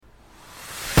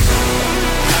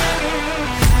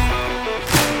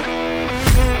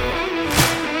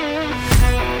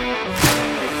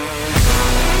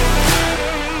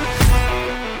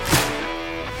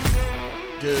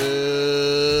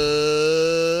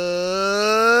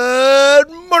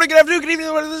morning, good afternoon, good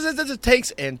evening. This is Tanks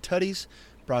and Tutties,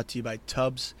 brought to you by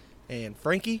Tubbs and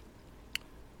Frankie.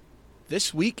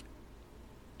 This week,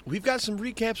 we've got some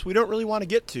recaps we don't really want to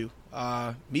get to.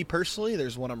 Me personally,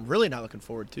 there's one I'm really not looking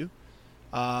forward to.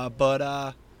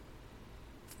 But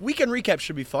weekend recap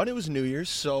should be fun. It was New Year's,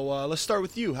 so let's start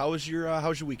with you. How was your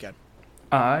weekend?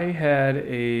 I had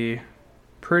a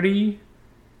pretty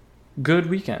good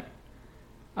weekend.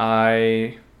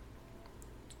 I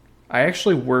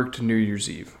actually worked New Year's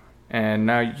Eve. And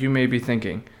now you may be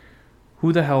thinking,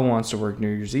 who the hell wants to work New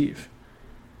Year's Eve?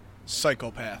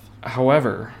 Psychopath.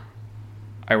 However,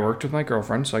 I worked with my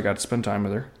girlfriend, so I got to spend time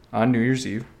with her on New Year's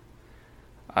Eve.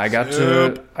 I got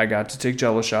to take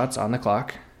Jello shots on the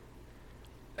clock.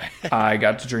 I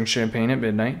got to drink champagne at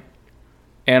midnight.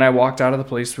 And I walked out of the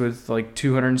place with like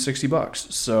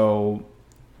 $260. So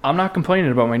I'm not complaining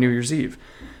about my New Year's Eve.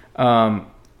 I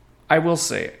will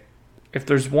say, if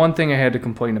there's one thing I had to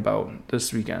complain about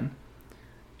this weekend,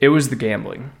 it was the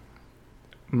gambling.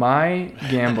 My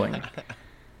gambling.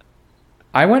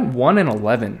 I went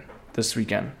 1-11 this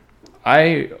weekend.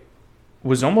 I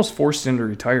was almost forced into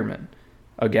retirement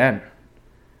again.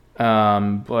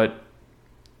 But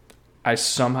I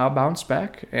somehow bounced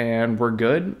back and we're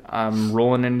good. I'm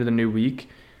rolling into the new week.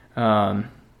 I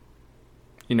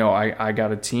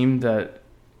got a team that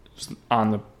on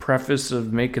the preface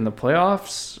of making the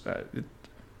playoffs,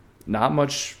 not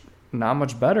much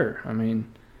better. I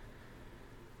mean,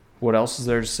 what else is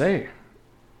there to say?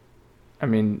 I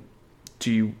mean,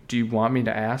 do you want me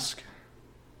to ask?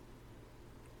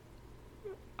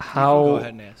 Go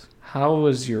ahead and ask. How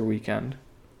was your weekend?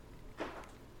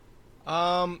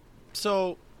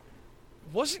 So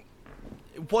it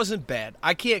wasn't bad.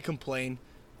 I can't complain.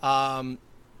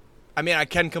 I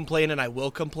can complain and I will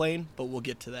complain, but we'll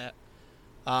get to that.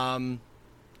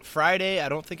 Friday, I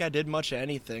don't think I did much of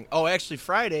anything. Oh, actually,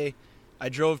 Friday, I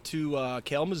drove to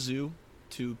Kalamazoo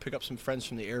to pick up some friends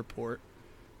from the airport.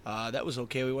 That was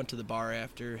okay. We went to the bar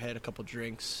after, had a couple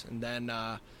drinks. And then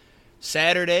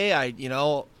Saturday,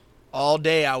 all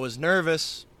day I was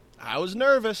nervous.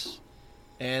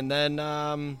 And then,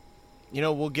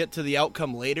 we'll get to the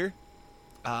outcome later.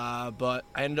 But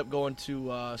I ended up going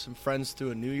to some friends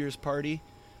to a New Year's party,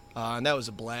 and that was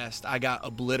a blast. I got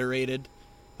obliterated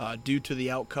due to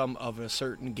the outcome of a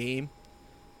certain game.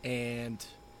 And,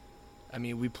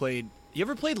 we played... You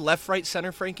ever played left, right,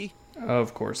 center, Frankie?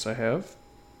 Of course I have.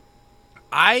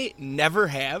 I never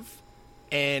have,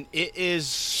 and it is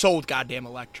so goddamn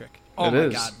electric. Oh, my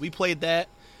God. We played that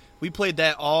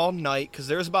all night, because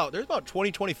there's about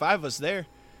 20, 25 of us there.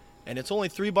 And it's only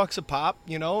 $3 a pop,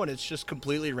 and it's just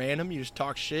completely random. You just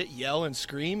talk shit, yell, and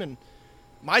scream, and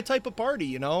my type of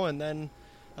party, And then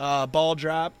ball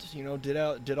dropped,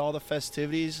 did all the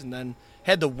festivities, and then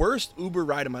had the worst Uber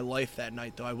ride of my life that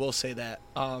night, though. I will say that.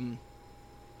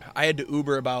 I had to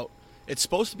Uber it's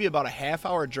supposed to be about a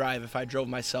half-hour drive if I drove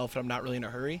myself and I'm not really in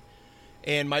a hurry.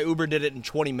 And my Uber did it in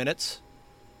 20 minutes.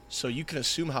 So you can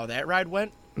assume how that ride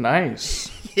went.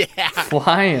 Nice. Yeah.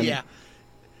 Flying. Yeah.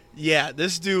 Yeah,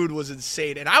 this dude was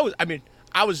insane. And I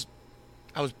was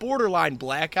borderline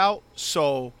blackout,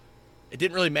 so it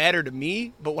didn't really matter to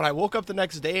me. But when I woke up the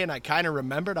next day and I kind of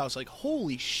remembered, I was like,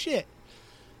 holy shit.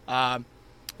 And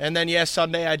then,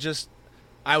 Sunday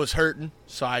I was hurting,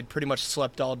 so I pretty much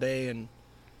slept all day and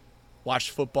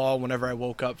watched football whenever I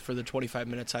woke up for the 25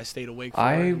 minutes I stayed awake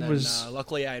for.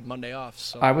 Luckily, I had Monday off.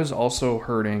 So I was also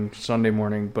hurting Sunday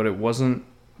morning, but it wasn't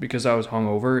because I was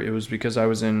hungover. It was because I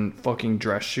was in fucking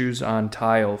dress shoes on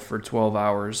tile for 12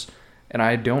 hours, and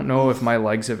I don't know if my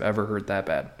legs have ever hurt that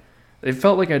bad. It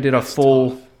felt like I did a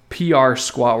full tough. PR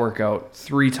squat workout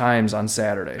 3 times on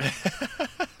Saturday.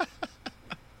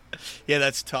 Yeah,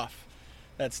 that's tough.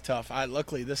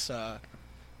 Luckily, the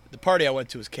party I went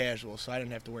to was casual, so I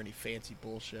didn't have to wear any fancy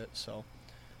bullshit. So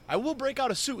I will break out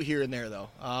a suit here and there, though.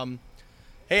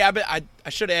 Hey, I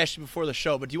should have asked you before the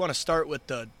show, but do you want to start with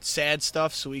the sad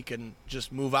stuff so we can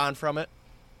just move on from it?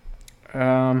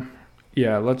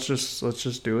 Yeah, let's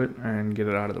just do it and get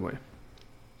it out of the way.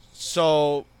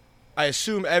 So I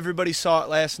assume everybody saw it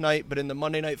last night, but in the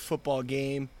Monday Night Football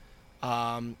game,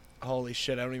 holy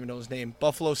shit, I don't even know his name.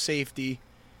 Buffalo safety.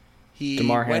 He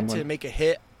went to make a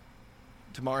hit.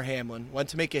 Damar Hamlin went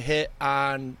to make a hit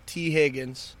on T.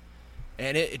 Higgins,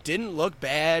 and it didn't look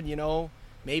bad,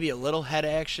 maybe a little head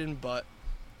action, but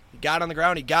he got on the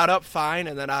ground, he got up fine,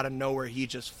 and then out of nowhere he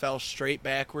just fell straight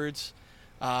backwards.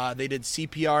 They did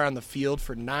CPR on the field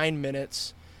for 9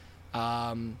 minutes,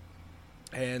 and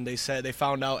they said they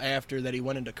found out after that he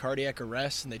went into cardiac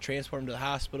arrest, and they transported him to the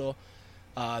hospital.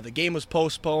 The game was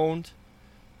postponed.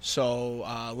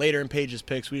 So later in Paige's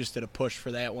picks, we just did a push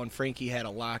for that one. Frankie had a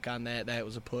lock on that. That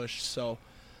was a push. So,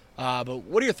 but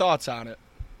what are your thoughts on it?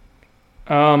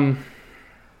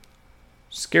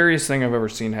 Scariest thing I've ever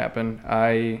seen happen.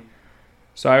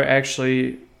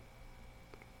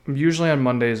 Usually on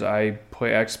Mondays I play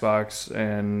Xbox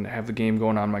and have the game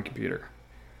going on my computer.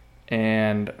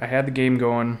 And I had the game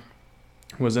going,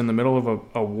 was in the middle of a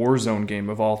Warzone game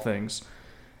of all things,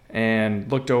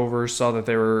 and looked over, saw that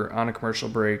they were on a commercial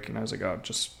break, and I was like, oh,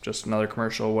 just another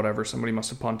commercial, whatever, somebody must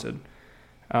have punted.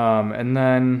 And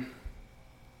then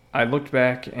I looked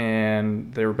back,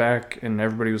 and they were back, and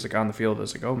everybody was like on the field. I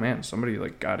was like, oh man, somebody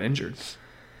like got injured.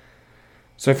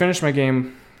 So I finished my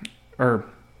game, or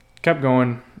kept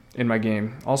going in my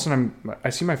game. All of a sudden, I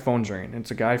see my phone's ringing.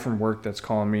 It's a guy from work that's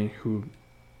calling me who,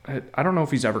 I don't know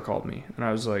if he's ever called me. And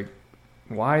I was like,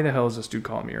 why the hell is this dude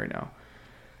calling me right now?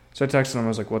 So I texted him. I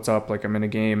was like, what's up? Like, I'm in a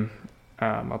game.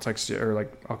 I'll text you, or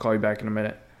like, I'll call you back in a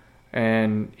minute.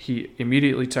 And he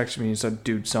immediately texted me and said,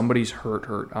 dude, somebody's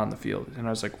hurt on the field. And I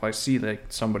was like, well, I see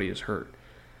that somebody is hurt.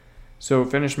 So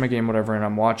finished my game, whatever, and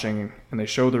I'm watching, and they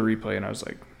show the replay, and I was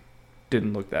like,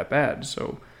 didn't look that bad.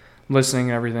 So I'm listening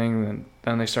and everything, and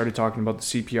then they started talking about the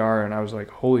CPR, and I was like,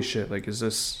 holy shit, like, is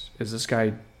this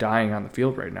guy dying on the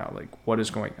field right now? Like, what is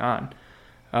going on?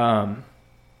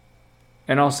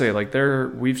 And I'll say, like,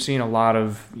 we've seen a lot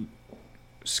of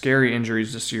scary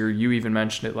injuries this year. You even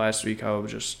mentioned it last week, how it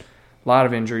was just a lot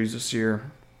of injuries this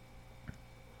year.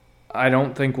 I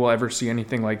don't think we'll ever see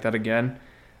anything like that again.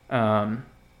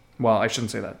 Well, I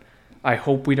shouldn't say that. I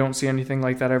hope we don't see anything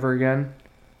like that ever again.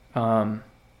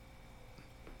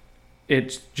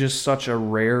 It's just such a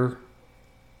rare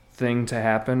thing to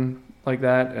happen like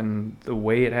that, and the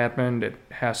way it happened, it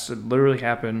has to literally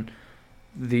happen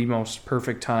the most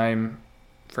perfect time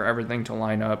for everything to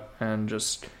line up, and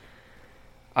just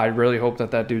I really hope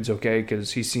that dude's okay,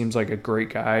 because he seems like a great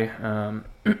guy.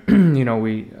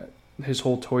 His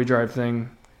whole toy drive thing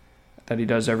that he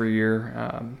does every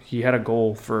year, he had a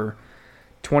goal for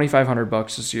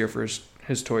 $2,500 this year for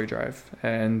his toy drive,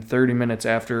 and 30 minutes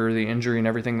after the injury and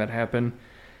everything that happened,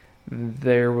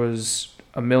 there was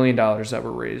 $1 million that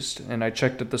were raised, and I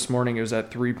checked it this morning. It was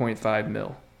at 3.5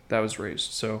 mil that was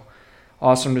raised. So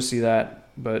awesome to see that.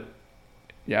 But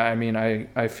yeah, I mean,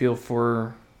 I feel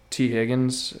for T.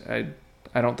 Higgins. I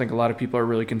don't think a lot of people are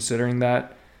really considering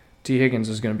that. T. Higgins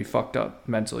is going to be fucked up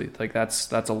mentally. Like,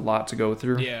 that's a lot to go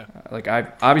through. Yeah. Like,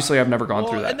 I've never gone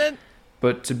through that.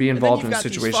 But to be involved in a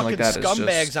situation like that is just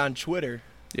scumbags on Twitter.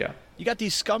 Yeah. You got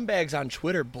these scumbags on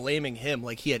Twitter blaming him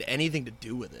like he had anything to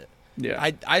do with it.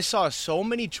 Yeah. I saw so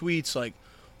many tweets like,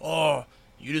 oh,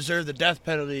 you deserve the death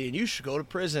penalty and you should go to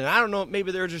prison. I don't know,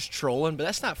 maybe they're just trolling, but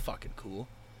that's not fucking cool.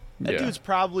 That dude's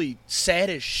probably sad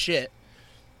as shit.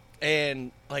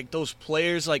 And, like, those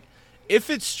players, like, if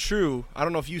it's true, I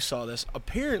don't know if you saw this,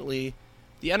 apparently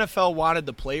the NFL wanted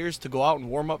the players to go out and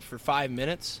warm up for 5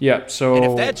 minutes. Yeah, so... And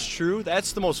if that's true,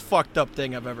 that's the most fucked up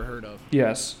thing I've ever heard of.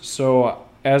 Yes, so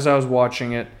as I was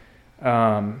watching it,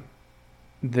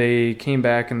 they came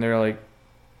back and they're like,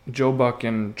 Joe Buck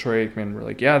and Troy Aikman were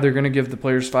like, yeah, they're going to give the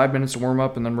players 5 minutes to warm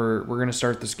up, and then we're going to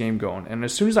start this game going. And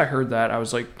as soon as I heard that, I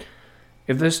was like,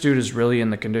 if this dude is really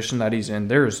in the condition that he's in,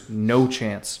 there is no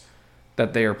chance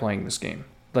that they are playing this game.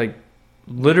 Like,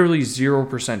 literally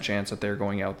 0% chance that they're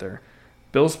going out there.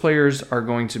 Bills players are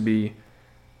going to be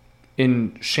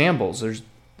in shambles. They're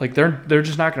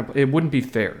just not going to play. It wouldn't be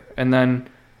fair. And then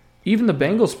even the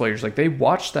Bengals players, like, they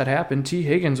watched that happen. T.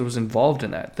 Higgins was involved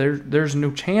in that. There's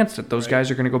no chance that those guys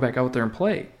are going to go back out there and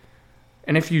play.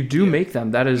 And if you do make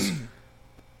them, that is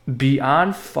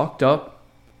beyond fucked up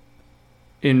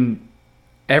in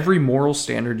every moral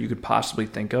standard you could possibly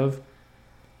think of.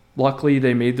 Luckily,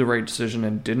 they made the right decision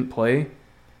and didn't play.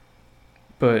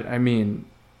 But, I mean,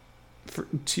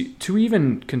 to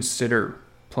even consider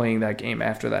playing that game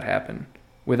after that happened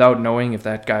without knowing if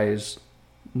that guy is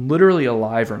literally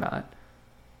alive or not,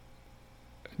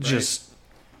 just,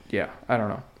 yeah, I don't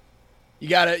know. You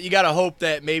gotta hope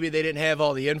that maybe they didn't have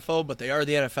all the info, but they are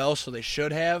the NFL, so they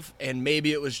should have. And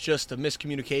maybe it was just a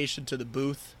miscommunication to the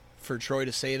booth for Troy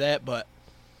to say that, but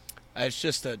it's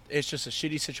just a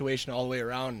shitty situation all the way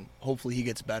around. Hopefully he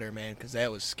gets better, man, because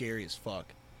that was scary as fuck.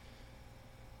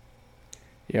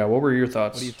 Yeah, what were your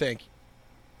thoughts? What do you think?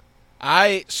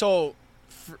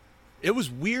 It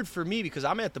was weird for me because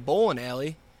I'm at the bowling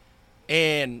alley,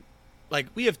 and, like,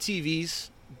 we have TVs,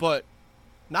 but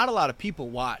not a lot of people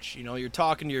watch. You know, you're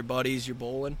talking to your buddies, you're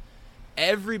bowling.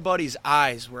 Everybody's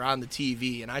eyes were on the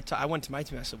TV, and I went to my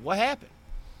team, I said, what happened?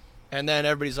 And then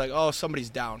everybody's like, oh, somebody's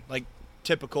down. Like,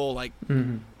 typical, like,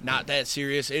 not that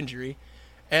serious injury.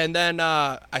 And then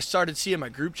I started seeing my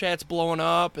group chats blowing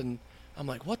up, and I'm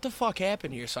like, what the fuck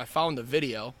happened here? So I found the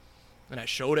video, and I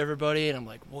showed everybody, and I'm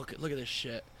like, look at this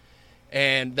shit.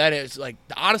 And then it's like,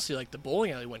 honestly, like the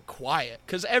bowling alley went quiet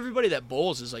because everybody that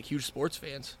bowls is like huge sports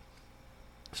fans.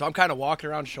 So I'm kind of walking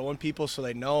around showing people so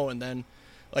they know. And then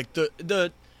like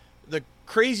the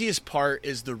craziest part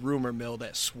is the rumor mill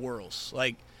that swirls.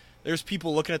 Like there's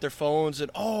people looking at their phones and,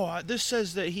 oh, this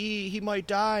says that he might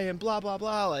die and blah, blah,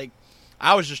 blah. Like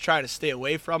I was just trying to stay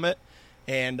away from it.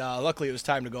 And luckily it was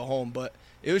time to go home. But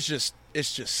it's just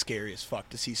scary as fuck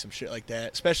to see some shit like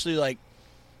that, especially like,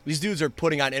 these dudes are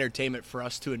putting on entertainment for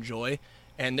us to enjoy,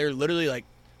 and they're literally like,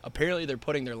 apparently they're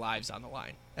putting their lives on the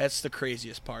line. That's the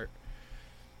craziest part.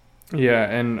 Yeah,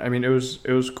 and I mean it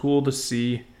was cool to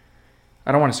see.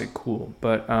 I don't want to say cool,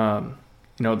 but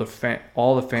you know,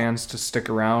 all the fans to stick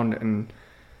around and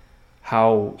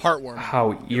how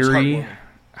heartwarming.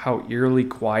 How eerily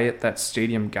quiet that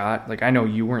stadium got. Like I know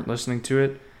you weren't listening to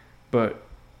it, but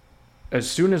as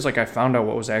soon as like I found out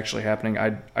what was actually happening,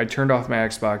 I turned off my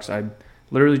Xbox. I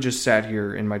literally just sat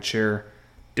here in my chair,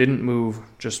 didn't move,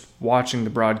 just watching the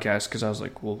broadcast because I was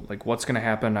like, well, like what's gonna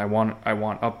happen? I want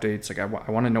updates. Like I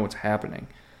want to know what's happening,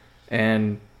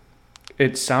 and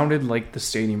it sounded like the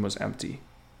stadium was empty,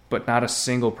 but not a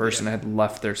single person had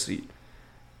left their seat.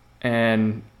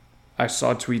 And I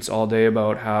saw tweets all day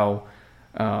about how,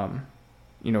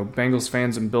 you know, Bengals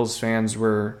fans and Bills fans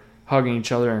were hugging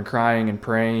each other and crying and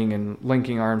praying and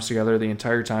linking arms together the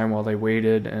entire time while they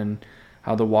waited, and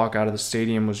how the walk out of the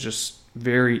stadium was just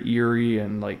very eerie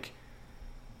and like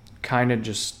kind of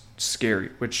just scary,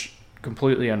 which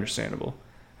completely understandable.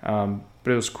 But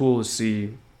it was cool to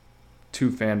see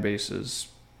two fan bases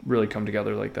really come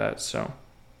together like that. So,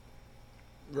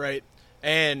 right.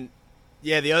 And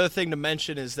yeah, the other thing to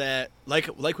mention is that like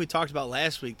we talked about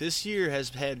last week, this year has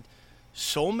had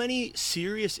so many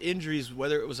serious injuries,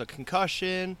 whether it was a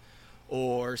concussion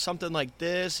or something like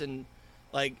this. And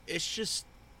like, it's just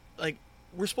like,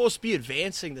 we're supposed to be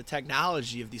advancing the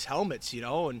technology of these helmets, you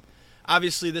know, and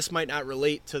obviously this might not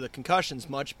relate to the concussions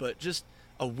much, but just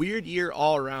a weird year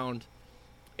all around.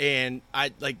 And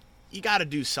you got to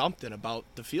do something about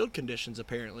the field conditions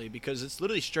apparently, because it's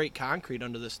literally straight concrete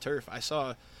under this turf. I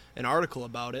saw an article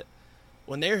about it.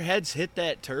 When their heads hit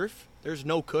that turf, there's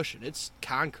no cushion. It's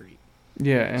concrete.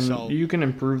 Yeah, and so, you can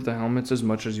improve the helmets as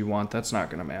much as you want. That's not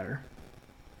going to matter.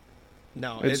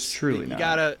 No, it's truly not. You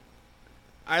got to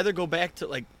either go back to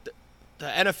like the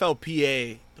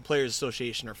NFLPA, the Players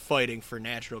Association, are fighting for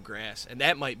natural grass, and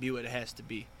that might be what it has to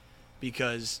be,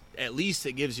 because at least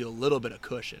it gives you a little bit of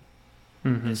cushion.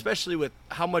 Mm-hmm. Especially with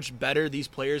how much better these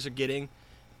players are getting,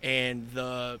 and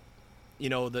the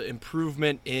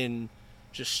improvement in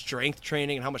just strength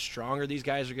training and how much stronger these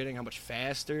guys are getting, how much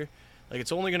faster. Like,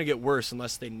 it's only going to get worse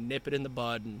unless they nip it in the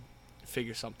bud and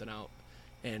figure something out.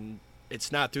 And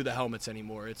it's not through the helmets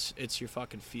anymore. It's your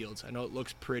fucking fields. I know it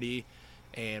looks pretty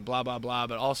and blah, blah, blah,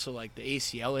 but also, like, the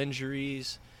ACL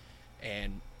injuries,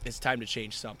 and it's time to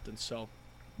change something. So,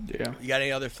 yeah. You got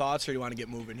any other thoughts, or do you want to get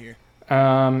moving here?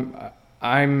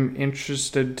 I'm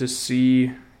interested to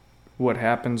see what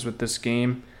happens with this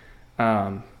game.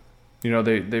 You know,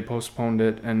 they postponed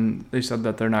it, and they said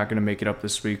that they're not going to make it up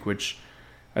this week, which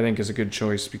I think is a good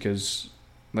choice because,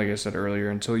 like I said earlier,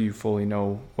 until you fully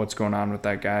know what's going on with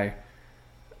that guy,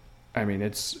 I mean,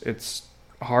 it's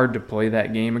hard to play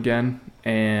that game again.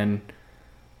 And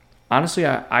honestly,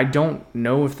 I don't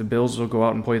know if the Bills will go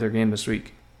out and play their game this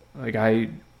week. Like, I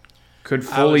could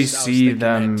fully see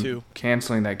them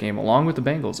canceling that game along with the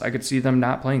Bengals. I could see them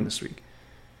not playing this week.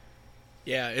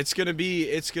 Yeah, it's gonna be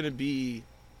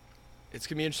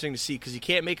interesting to see because you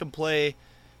can't make them play.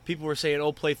 People were saying,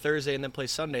 "Oh, play Thursday and then play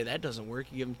Sunday." That doesn't work.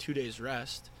 You give them 2 days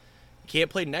rest. You can't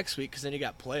play next week because then you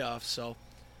got playoffs. So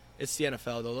it's the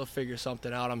NFL, though. They'll figure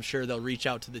something out. I'm sure they'll reach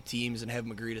out to the teams and have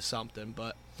them agree to something.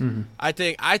 But I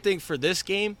think for this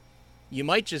game, you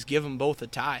might just give them both a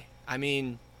tie. I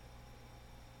mean,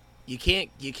 you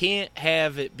can't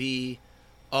have it be,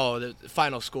 the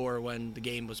final score when the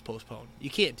game was postponed. You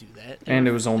can't do that. And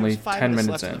it was only 10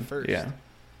 minutes in.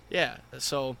 Yeah.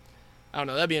 So I don't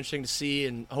know. That'd be interesting to see,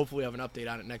 and hopefully we have an update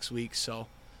on it next week. So,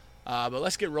 but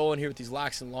let's get rolling here with these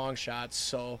locks and long shots.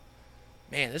 So,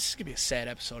 man, this is gonna be a sad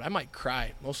episode. I might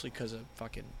cry, mostly because of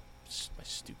fucking my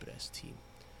stupid ass team.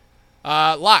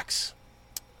 Locks.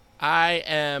 I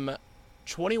am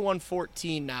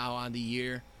 21-14 now on the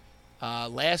year.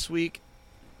 Last week,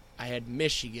 I had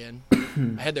Michigan.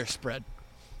 I had their spread,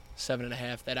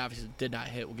 7.5. That obviously did not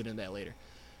hit. We'll get into that later.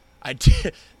 I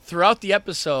did throughout the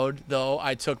episode, though.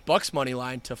 I took Bucks money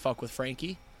line to fuck with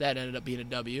Frankie. That ended up being a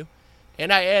W.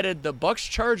 And I added the Bucks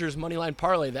Chargers moneyline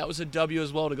parlay. That was a W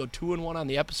as well to go 2-1 on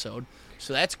the episode.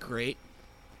 So that's great.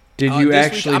 Did you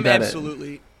actually bet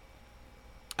it?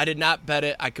 I did not bet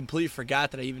it. I completely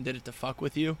forgot that I even did it to fuck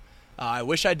with you. I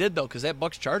wish I did though, because that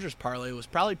Bucks Chargers parlay was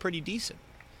probably pretty decent.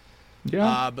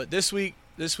 Yeah. But this week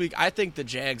I think the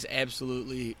Jags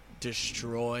absolutely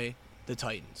destroy the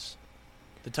Titans.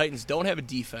 The Titans don't have a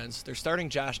defense. They're starting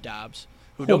Josh Dobbs,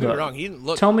 who, don't get me wrong, he didn't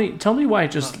look. Tell me why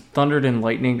it just thundered and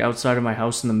lightninged outside of my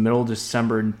house in the middle of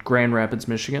December in Grand Rapids,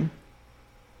 Michigan.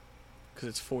 Because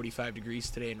it's 45 degrees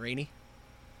today and rainy.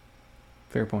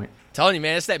 Fair point. Telling you,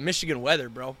 man, it's that Michigan weather,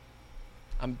 bro.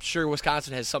 I'm sure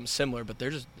Wisconsin has something similar, but they're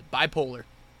just bipolar.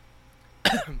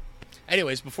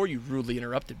 Anyways, before you rudely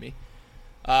interrupted me,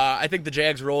 I think the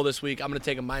Jags roll this week. I'm going to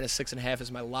take a -6.5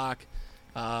 as my lock.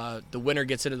 The winner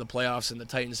gets into the playoffs, and the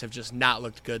Titans have just not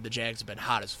looked good. The Jags have been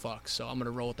hot as fuck, so I'm going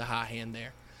to roll with the hot hand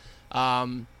there.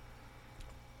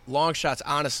 Long shots,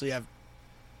 honestly,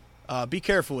 be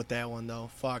careful with that one, though.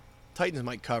 Fuck. Titans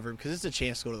might cover because it's a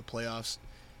chance to go to the playoffs.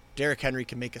 Derrick Henry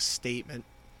can make a statement.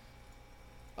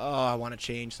 Oh, I want to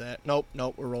change that. Nope,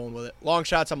 we're rolling with it. Long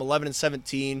shots, I'm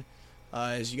 11-17.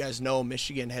 As you guys know,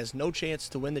 Michigan has no chance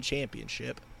to win the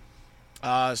championship.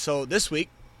 So this week,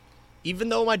 even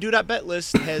though my do not bet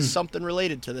list has something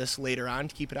related to this later on,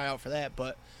 keep an eye out for that,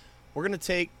 but we're going to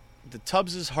take the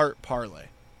Tubbs' Heart parlay.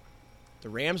 The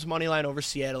Rams money line over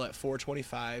Seattle at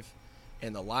 425,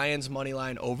 and the Lions money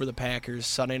line over the Packers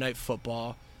Sunday Night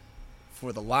Football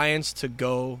for the Lions to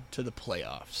go to the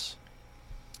playoffs.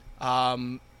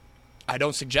 I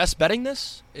don't suggest betting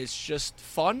this. It's just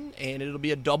fun, and it'll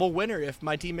be a double winner if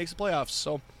my team makes the playoffs.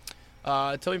 So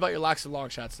tell me about your locks and long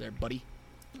shots there, buddy.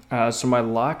 So my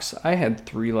locks, I had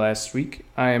 3 last week.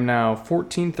 I am now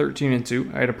 14, 13, and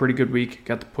 2. I had a pretty good week.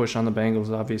 Got the push on the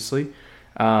Bengals, obviously.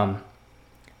 I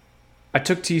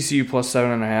took TCU plus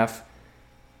 7.5.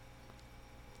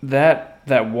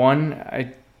 That one,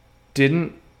 I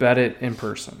didn't bet it in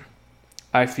person.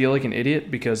 I feel like an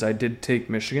idiot because I did take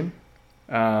Michigan.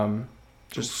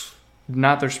 Just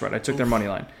not their spread. I took their money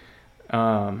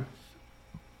line.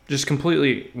 Just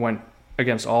completely went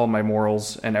against all of my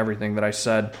morals and everything that I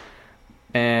said.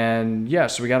 And yeah,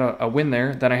 so we got a win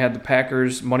there. Then I had the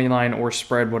Packers money line or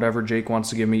spread, whatever Jake wants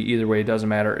to give me. Either way, it doesn't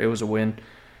matter. It was a win.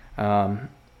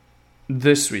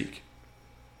 This week,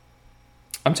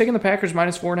 I'm taking the Packers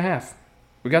 -4.5.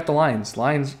 We got the Lions.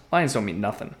 Lions don't mean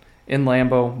nothing. In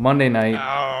Lambeau, Monday night.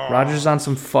 Oh. Rodgers on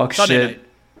some fuck Sunday shit. night.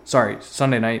 Sorry,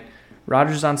 Sunday night.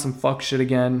 Rodgers on some fuck shit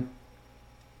again.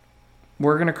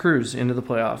 We're going to cruise into the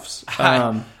playoffs.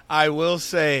 I will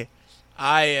say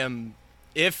I am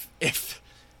if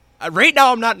right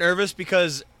now I'm not nervous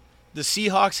because the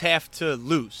Seahawks have to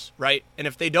lose, right? And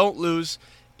if they don't lose,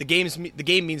 the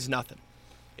game means nothing.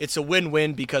 It's a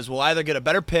win-win because we'll either get a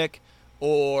better pick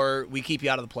or we keep you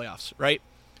out of the playoffs, right?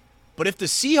 But if the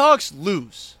Seahawks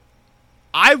lose,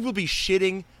 I will be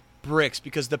shitting bricks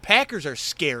because the Packers are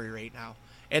scary right now.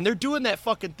 And they're doing that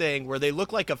fucking thing where they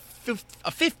look like a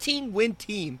 15-win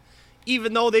team,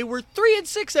 even though they were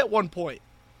 3-6 at one point.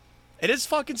 It is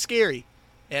fucking scary,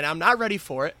 and I'm not ready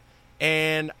for it.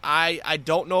 And I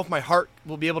don't know if my heart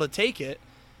will be able to take it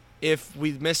if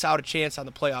we miss out a chance on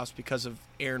the playoffs because of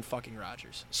Aaron fucking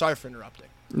Rodgers. Sorry for interrupting.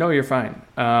 No, you're fine.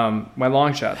 My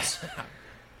long shots.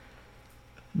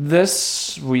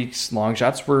 This week's long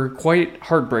shots were quite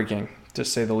heartbreaking, to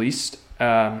say the least.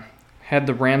 Had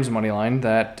the Rams money line.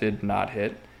 That did not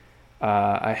hit.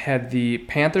 I had the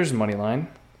Panthers money line.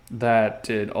 That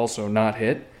did also not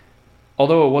hit,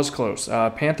 although it was close.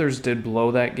 Panthers did blow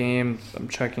that game. I'm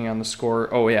checking on the score.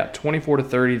 Oh, yeah,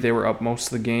 24-30. They were up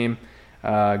most of the game.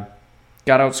 Got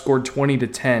outscored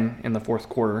 20-10 in the fourth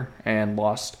quarter and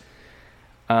lost.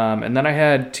 And then I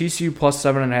had TCU plus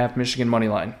 7.5 Michigan money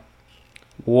line.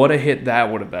 What a hit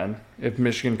that would have been if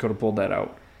Michigan could have pulled that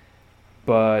out.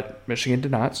 But Michigan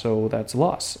did not, so that's a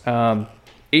loss.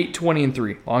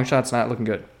 8-20-3. Long shot's not looking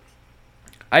good.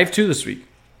 I have 2 this week.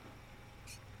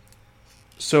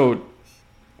 So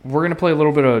we're going to play a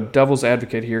little bit of devil's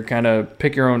advocate here, kind of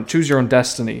choose your own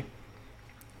destiny.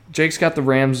 Jake's got the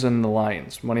Rams and the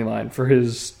Lions money line for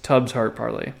his Tubbs heart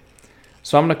parlay.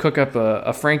 So I'm going to cook up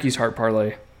a Frankie's heart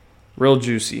parlay, real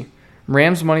juicy.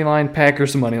 Rams money line,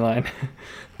 Packers money line.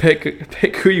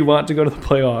 Pick who you want to go to the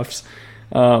playoffs.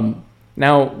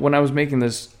 Now, when I was making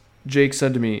this, Jake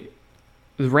said to me,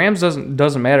 "The Rams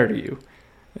doesn't matter to you."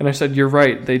 And I said, "You're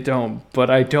right, they don't. But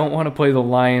I don't want to play the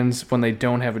Lions when they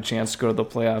don't have a chance to go to the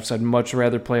playoffs. I'd much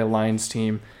rather play a Lions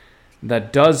team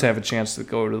that does have a chance to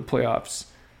go to the playoffs.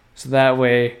 So that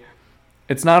way,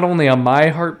 it's not only a my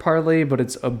heart parlay, but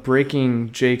it's a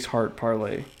breaking Jake's heart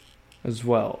parlay. as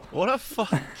well. What a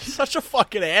such a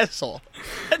fucking asshole.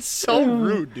 That's so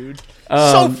rude, dude.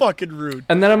 So fucking rude.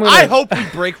 And then I hope we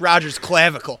break Roger's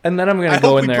clavicle. And then I'm gonna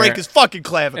go in there. I hope we break his fucking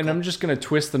clavicle. And I'm just gonna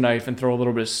twist the knife and throw a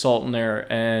little bit of salt in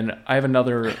there. And I have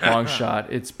another long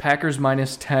shot. It's Packers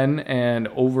 -10 and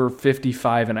over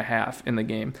 55.5 in the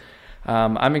game.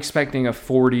 I'm expecting a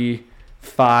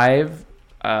 45.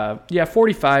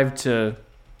 45 to.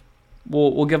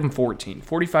 We'll give them 14.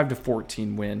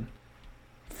 45-14 win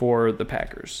for the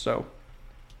Packers. So,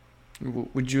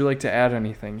 would you like to add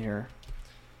anything here?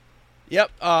 Yep.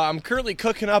 I'm currently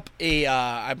cooking up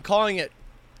I'm calling it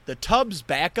the Tubbs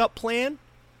backup plan.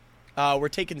 We're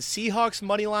taking Seahawks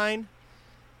money line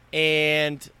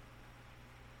and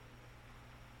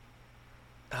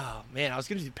oh man, I was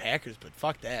gonna do Packers, but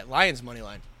fuck that. Lions money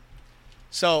line.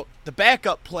 So the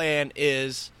backup plan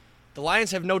is the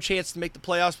Lions have no chance to make the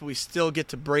playoffs, but we still get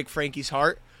to break Frankie's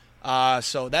heart.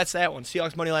 So that's that one.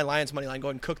 Seahawks money line, Lions money line. Go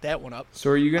ahead and cook that one up. So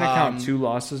are you going to count 2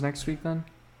 losses next week then?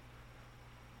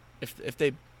 If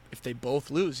they both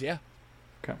lose, yeah.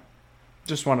 Okay.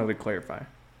 Just wanted to clarify.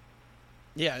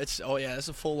 Yeah, it's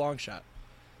a full long shot.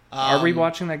 Are we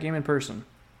watching that game in person?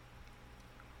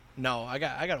 No, I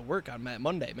got to work on that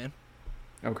Monday, man.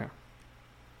 Okay.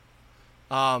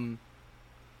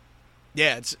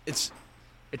 Yeah,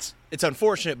 it's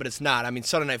unfortunate, but it's not. I mean,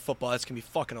 Sunday Night Football, that's going to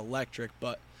be fucking electric,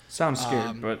 but... Sounds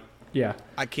scared, but yeah.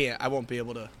 I won't be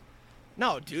able to...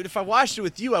 No, dude, if I watched it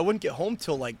with you, I wouldn't get home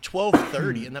till like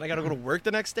 12:30, and then I got to go to work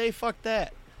the next day? Fuck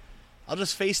that. I'll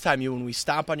just FaceTime you when we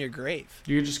stomp on your grave.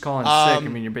 You're just calling sick. I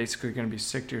mean, you're basically going to be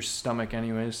sick to your stomach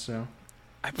anyways, so...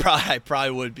 I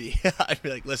probably would be. I'd be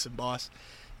like, listen, boss,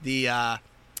 it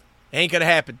ain't going to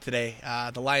happen today.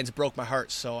 The Lions broke my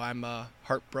heart, so I'm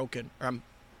heartbroken, or I'm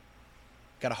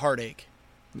got a heartache.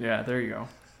 Yeah, there you go.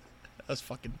 That's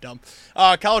fucking dumb.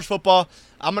 College football.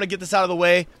 I'm going to get this out of the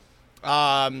way.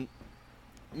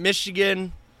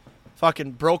 Michigan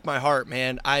fucking broke my heart,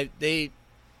 man. They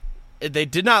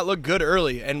did not look good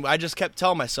early, and I just kept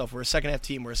telling myself, we're a second-half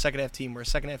team, we're a second-half team, we're a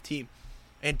second-half team.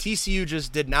 And TCU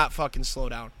just did not fucking slow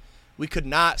down. We could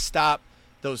not stop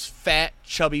those fat,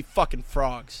 chubby fucking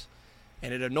frogs.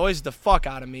 And it annoys the fuck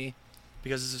out of me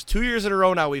because this is 2 years in a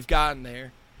row now we've gotten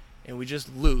there, and we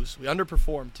just lose. We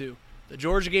underperform, too. The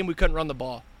Georgia game, we couldn't run the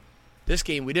ball. This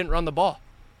game, we didn't run the ball.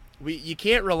 You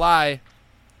can't rely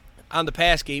on the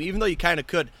pass game, even though you kind of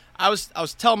could. I was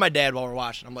telling my dad while we were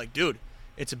watching, I'm like, dude,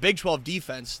 it's a Big 12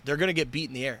 defense. They're going to get beat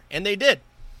in the air. And they did.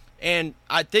 And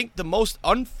I think the most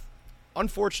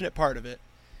unfortunate part of it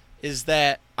is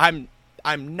that I'm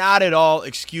not at all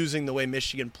excusing the way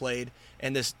Michigan played,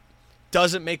 and this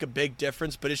doesn't make a big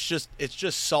difference, but it's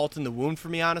just salt in the wound for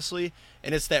me, honestly.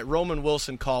 And it's that Roman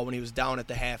Wilson call when he was down at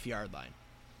the half-yard line.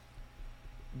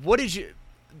 What did you,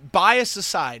 bias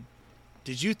aside,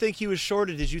 did you think he was short,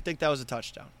 or did you think that was a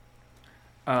touchdown?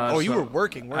 You were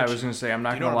working, weren't you? I was going to say, I'm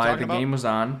not going to lie, the game was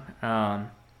on.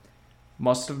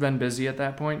 Must have been busy at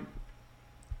that point.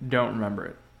 Don't remember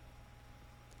it.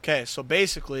 Okay, so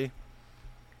basically,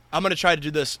 I'm going to try to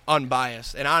do this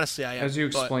unbiased, and honestly I am. As you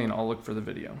explain, I'll look for the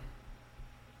video.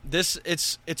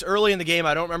 It's early in the game.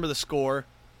 I don't remember the score,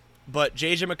 but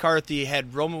J.J. McCarthy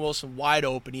had Roman Wilson wide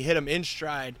open. He hit him in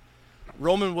stride.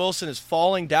 Roman Wilson is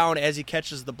falling down as he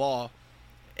catches the ball,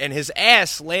 and his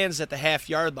ass lands at the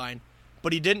half-yard line,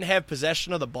 but he didn't have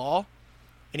possession of the ball,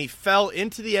 and he fell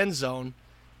into the end zone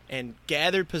and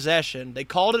gathered possession. They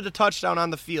called it a touchdown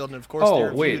on the field, and of course they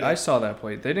reviewed it. I saw that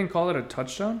play. They didn't call it a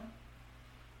touchdown?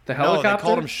 The helicopter? No, they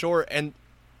called him short, and...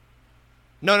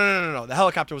 No. The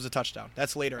helicopter was a touchdown.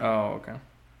 That's later on. Oh, okay.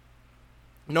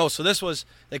 No, so this was...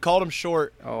 They called him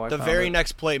short. Oh, the very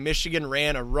next play, Michigan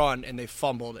ran a run, and they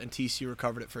fumbled, and TCU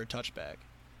recovered it for a touchback.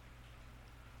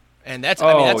 And that's a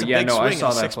big swing in a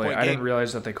 6-point game. I didn't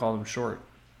realize that they called him short.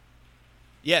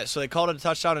 Yeah, so they called it a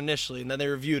touchdown initially, and then they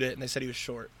reviewed it, and they said he was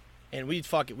short. And we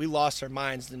lost our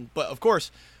minds. But, of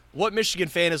course, what Michigan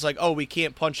fan is like, oh, we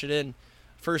can't punch it in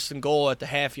first and goal at the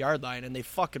half-yard line, and they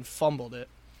fucking fumbled it.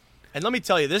 And let me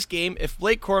tell you, this game, if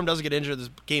Blake Corum doesn't get injured, this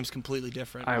game's completely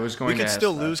different. I was going to ask We could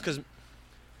still lose because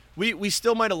we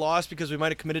still might have lost because we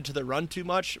might have committed to the run too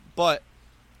much, but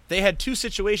they had two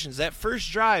situations. That first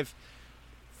drive,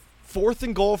 4th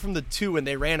and goal from the 2, and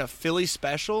they ran a Philly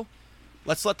special.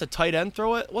 Let's let the tight end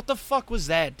throw it. What the fuck was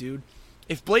that, dude?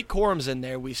 If Blake Corum's in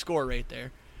there, we score right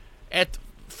there. At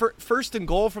first and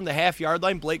goal from the half-yard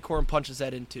line, Blake Corum punches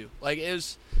that in too. Like,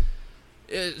 it's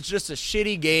just a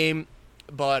shitty game.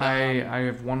 But I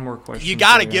have one more question. You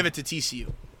got to give it to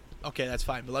TCU. Okay, that's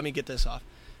fine, but let me get this off.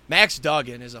 Max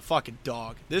Duggan is a fucking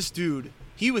dog. This dude,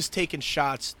 he was taking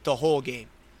shots the whole game.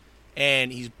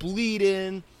 And he's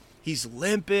bleeding, he's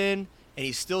limping, and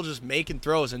he's still just making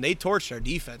throws, and they torched our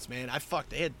defense, man.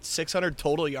 They had 600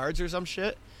 total yards or some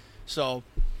shit. So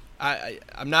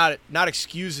I'm not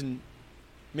excusing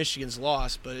Michigan's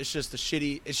loss, but it's just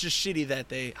shitty that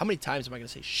they. How many times am I gonna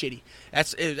say shitty?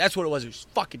 That's what it was. It was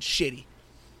fucking shitty.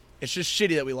 It's just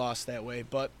shitty that we lost that way.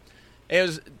 But it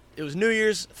was New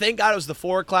Year's. Thank God it was the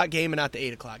 4 o'clock game and not the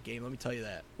 8 o'clock game. Let me tell you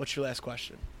that. What's your last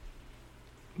question?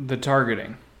 The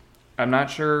targeting. I'm not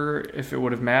sure if it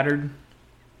would have mattered.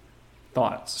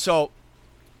 Thoughts? So,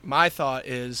 my thought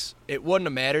is it wouldn't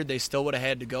have mattered. They still would have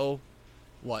had to go.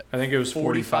 What? I think it was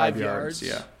 45 yards.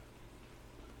 Yeah.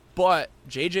 But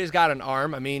JJ's got an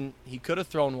arm. I mean, he could have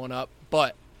thrown one up.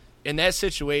 But in that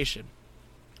situation,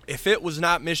 if it was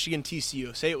not Michigan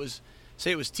TCU, say it was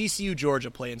TCU Georgia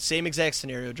playing, same exact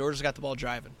scenario, Georgia's got the ball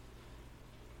driving,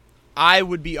 I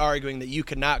would be arguing that you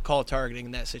could not call targeting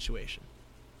in that situation.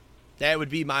 That would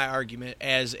be my argument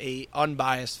as a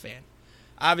unbiased fan.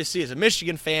 Obviously, as a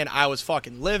Michigan fan, I was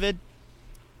fucking livid,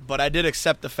 but I did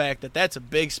accept the fact that that's a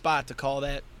big spot to call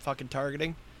that fucking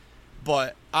targeting.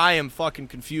 But I am fucking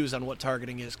confused on what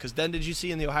targeting is. Because then did you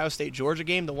see in the Ohio State-Georgia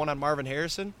game, the one on Marvin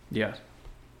Harrison? Yeah.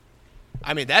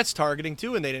 I mean, that's targeting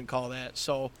too, and they didn't call that.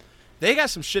 So they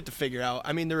got some shit to figure out.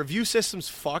 I mean, the review system's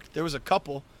fucked. There was a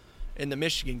couple in the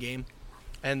Michigan game,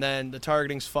 and then the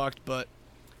targeting's fucked, but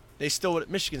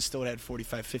Michigan still would have had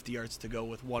 45, 50 yards to go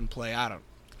with one play.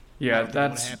 Yeah,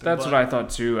 that's what I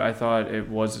thought too. I thought it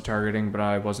was a targeting, but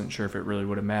I wasn't sure if it really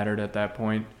would have mattered at that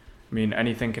point. I mean,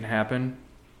 anything can happen,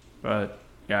 but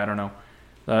yeah, I don't know.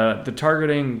 The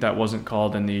targeting that wasn't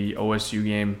called in the OSU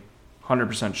game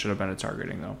 100% should have been a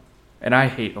targeting, though. And I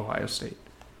hate Ohio State.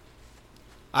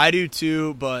 I do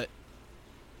too, but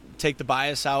take the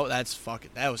bias out,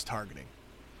 that was targeting.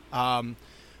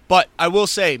 But I will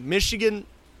say, Michigan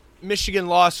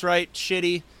lost, right?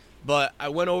 Shitty. But I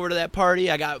went over to that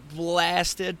party. I got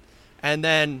blasted. And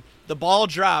then the ball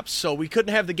dropped, so we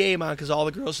couldn't have the game on because all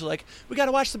the girls were like, we got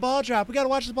to watch the ball drop. We got to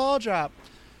watch the ball drop.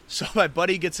 So my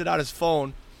buddy gets it on his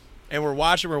phone, and we're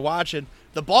watching.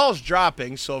 The ball's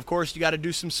dropping, so of course you got to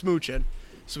do some smooching.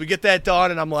 So we get that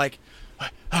done, and I'm like,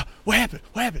 what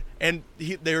happened? And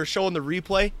they were showing the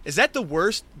replay. Is that the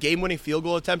worst game-winning field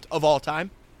goal attempt of all time,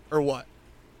 or what?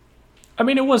 I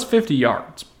mean, it was 50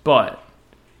 yards, but...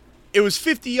 It was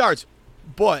 50 yards,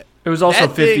 but... It was also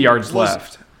 50 yards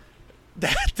left.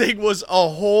 That thing was a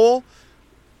whole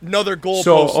another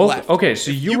goalpost left. Okay,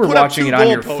 so you were watching it on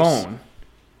your phone.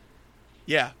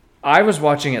 Yeah. I was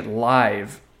watching it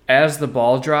live as the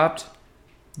ball dropped.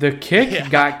 The kick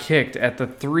got kicked at the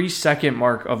 3-second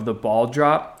mark of the ball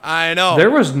drop. I know. There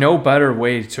was no better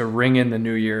way to ring in the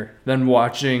new year than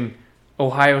watching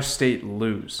Ohio State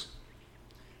lose.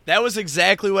 That was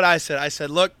exactly what I said. I said,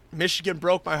 look, Michigan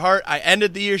broke my heart. I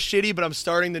ended the year shitty, but I'm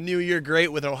starting the new year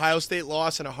great with an Ohio State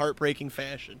loss in a heartbreaking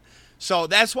fashion. So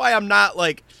that's why I'm not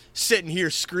like sitting here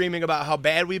screaming about how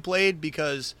bad we played,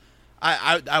 because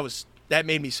that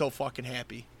made me so fucking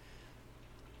happy.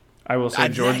 I will say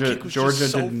Georgia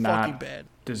did not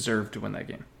deserve to win that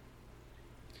game.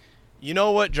 You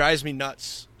know what drives me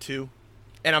nuts too?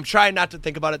 And I'm trying not to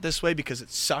think about it this way because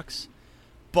it sucks.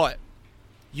 But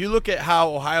you look at how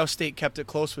Ohio State kept it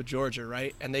close with Georgia,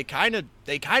 right? And they kind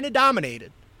of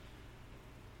dominated.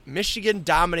 Michigan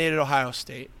dominated Ohio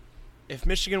State. If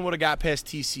Michigan would have got past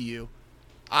TCU,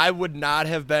 I would not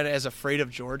have been as afraid of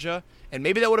Georgia. And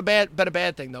maybe that would have been a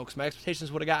bad thing, though, because my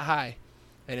expectations would have got high.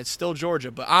 And it's still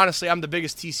Georgia. But honestly, I'm the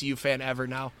biggest TCU fan ever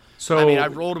now. So I mean, I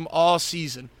rolled them all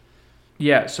season.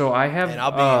 Yeah, so I have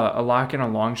a lock and a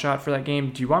long shot for that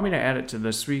game. Do you want me to add it to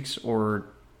this week's or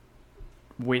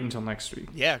wait until next week?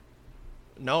 Yeah.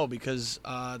 No, because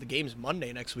the game's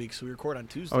Monday next week, so we record on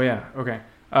Tuesday. Oh, yeah. Okay.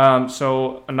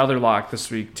 So another lock this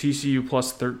week, TCU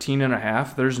plus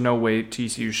 13.5. There's no way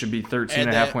TCU should be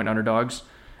 13.5-point underdogs.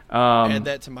 Add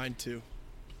that to mine, too.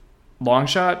 Long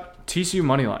shot, TCU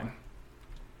money line.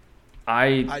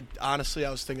 I honestly,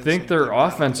 I was thinking their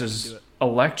offense is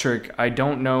electric. I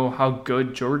don't know how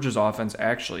good Georgia's offense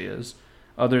actually is,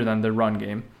 other than the run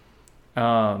game.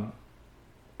 I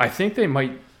think they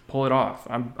might pull it off.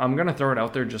 I'm gonna throw it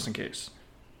out there just in case.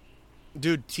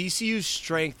 Dude, TCU's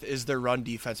strength is their run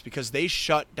defense because they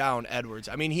shut down Edwards.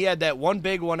 I mean, he had that one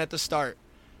big one at the start,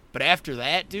 but after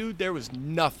that, dude, there was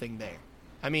nothing there.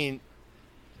 I mean,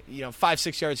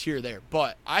 5-6 yards here or there.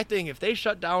 But I think if they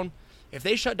shut down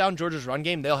Georgia's run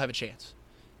game, they'll have a chance.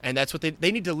 And that's what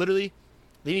they need to literally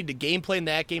 – they need to game plan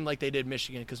that game like they did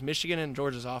Michigan, because Michigan and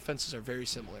Georgia's offenses are very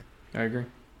similar. I agree.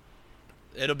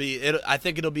 I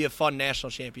think it'll be a fun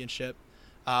national championship.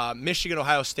 Michigan,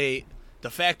 Ohio State,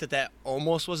 the fact that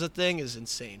almost was a thing is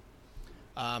insane.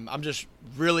 I'm just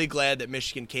really glad that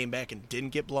Michigan came back and didn't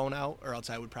get blown out, or else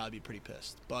I would probably be pretty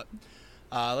pissed. But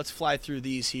let's fly through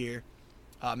these here.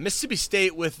 Mississippi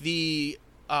State with the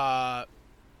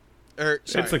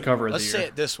it's the cover of the year. Let's say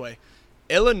it this way.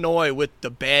 Illinois with the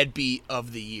bad beat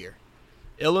of the year.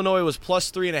 Illinois was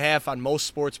plus 3.5 on most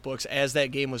sports books as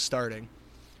that game was starting.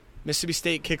 Mississippi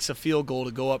State kicks a field goal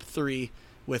to go up 3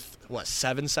 with,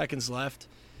 7 seconds left.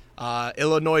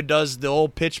 Illinois does the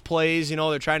old pitch plays.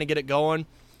 They're trying to get it going.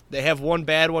 They have one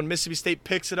bad one. Mississippi State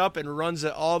picks it up and runs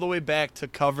it all the way back to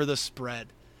cover the spread.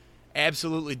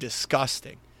 Absolutely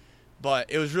disgusting.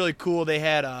 But it was really cool. They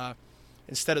had,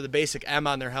 instead of the basic M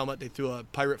on their helmet, they threw a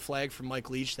pirate flag from Mike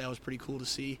Leach. That was pretty cool to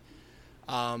see.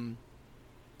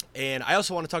 And I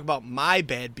also want to talk about my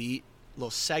bad beat. A little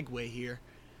segue here.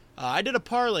 I did a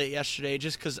parlay yesterday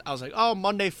just because I was like,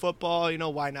 Monday football,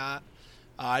 why not?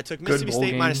 I took Mississippi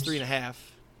State minus 3.5.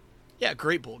 Yeah,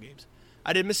 great bowl games.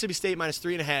 I did Mississippi State minus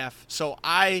 3.5, so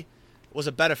I was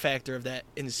a benefactor of that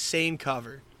insane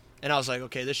cover. And I was like,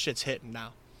 okay, this shit's hitting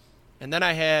now. And then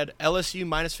I had LSU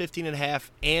minus 15.5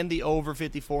 and the over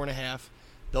 54.5.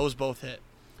 Those both hit.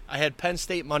 I had Penn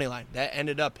State money line. That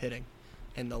ended up hitting.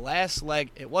 And the last leg,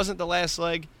 it wasn't the last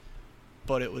leg,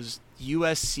 but it was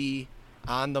USC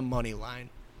on the money line.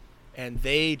 And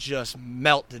they just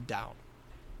melted down.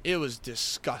 It was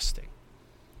disgusting.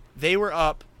 They were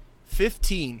up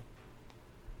 15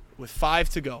 with 5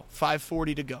 to go,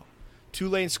 5:40 to go.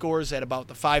 Tulane scores at about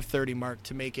the 5:30 mark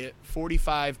to make it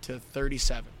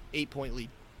 45-37, 8-point lead.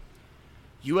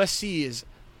 USC is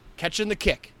catching the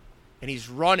kick, and he's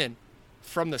running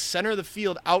from the center of the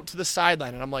field out to the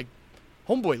sideline. And I'm like,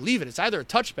 homeboy, leave it. It's either a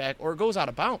touchback or it goes out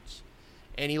of bounds.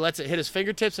 And he lets it hit his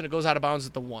fingertips, and it goes out of bounds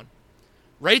at the 1.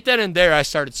 Right then and there, I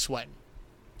started sweating.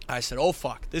 I said, oh,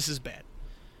 fuck, this is bad.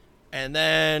 And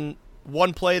then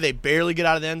one play, they barely get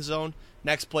out of the end zone.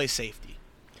 Next play, safety.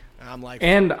 And I'm like...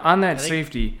 And on that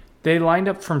safety, they lined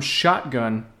up from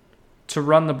shotgun to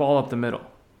run the ball up the middle.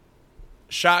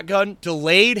 Shotgun,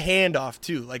 delayed handoff,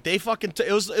 too. Like, they fucking...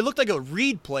 it looked like a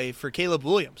read play for Caleb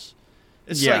Williams.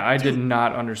 It's I did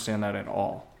not understand that at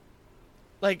all.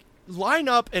 Like, line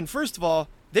up, and first of all,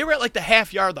 they were at, like, the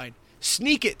half-yard line.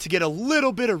 Sneak it to get a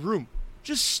little bit of room.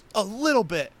 Just a little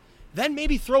bit. Then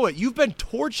maybe throw it. You've been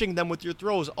torching them with your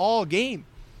throws all game.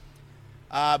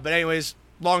 But anyways,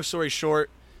 long story short,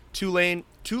 Tulane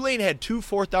had 2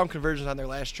 fourth-down conversions on their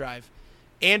last drive,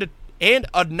 and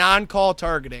a non-call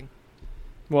targeting.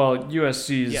 Well,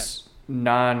 USC's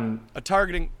a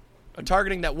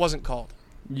targeting that wasn't called.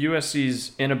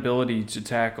 USC's inability to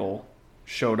tackle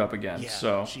showed up again. Yeah,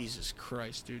 so Jesus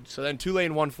Christ, dude. So then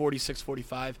Tulane won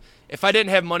 46-45. If I didn't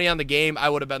have money on the game, I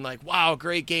would have been like, wow,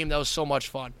 great game. That was so much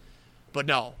fun. But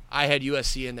no, I had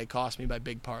USC, and they cost me by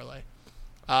big parlay.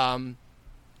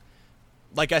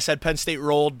 Like I said, Penn State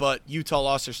rolled, but Utah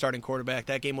lost their starting quarterback.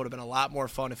 That game would have been a lot more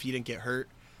fun if he didn't get hurt.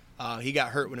 He got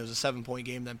hurt when it was a 7-point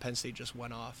game, then Penn State just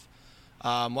went off.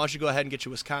 Why don't you go ahead and get your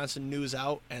Wisconsin news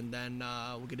out, and then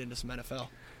we'll get into some NFL.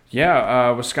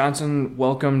 Yeah, Wisconsin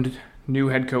welcomed new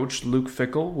head coach Luke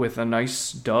Fickell with a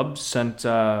nice dub. Sent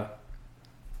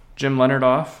Jim Leonard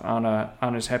off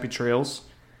on his happy trails.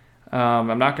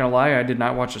 I'm not going to lie, I did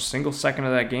not watch a single second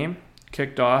of that game.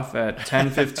 Kicked off at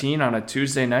 10:15 on a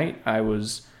Tuesday night. I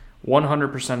was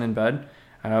 100% in bed,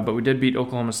 but we did beat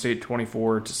Oklahoma State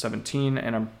 24-17,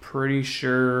 and I'm pretty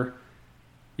sure,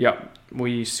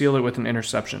 we seal it with an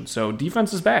interception. So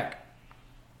defense is back.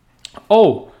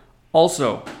 Oh,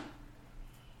 also,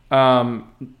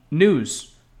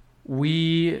 news.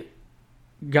 We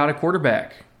got a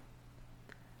quarterback.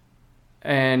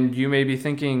 And you may be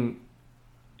thinking,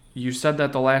 you said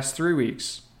that the last 3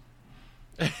 weeks.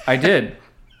 I did.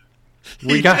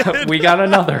 We got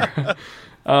another.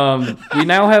 We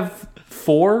now have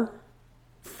 4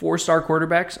 4-star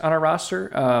quarterbacks on our roster.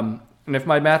 And if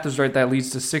my math is right, that leads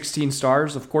to 16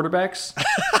 stars of quarterbacks.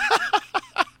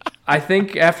 I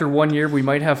think after 1 year, we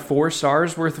might have 4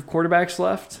 stars worth of quarterbacks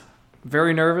left.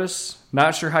 Very nervous.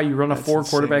 Not sure how you run a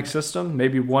 4-quarterback system.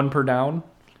 Maybe 1 per down.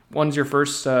 One's your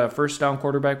first down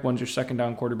quarterback. One's your second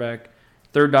down quarterback.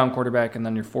 Third down quarterback, and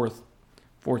then your fourth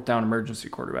down emergency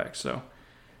quarterback. So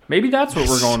maybe that's what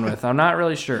we're going with. I'm not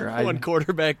really sure. 1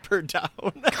 quarterback per down.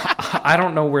 I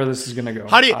don't know where this is going to go.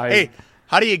 How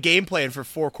do you game plan for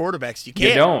 4 quarterbacks? You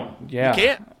can't. You don't. Yeah. You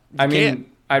can't. I mean,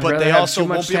 I'd rather have too much talent. But they also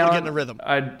won't be able to get in a rhythm.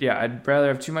 I'd rather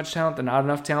have too much talent than not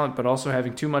enough talent, but also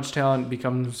having too much talent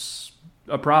becomes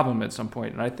a problem at some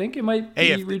point. And I think it might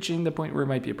be reaching the point where it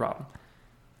might be a problem.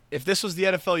 If this was the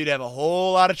NFL, you'd have a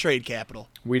whole lot of trade capital.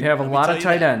 We'd have a lot of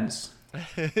tight ends.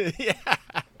 Yeah.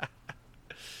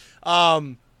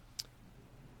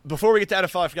 before we get to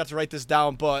NFL, I forgot to write this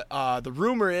down, but the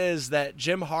rumor is that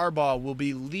Jim Harbaugh will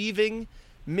be leaving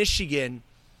Michigan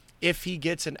if he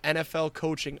gets an NFL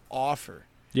coaching offer.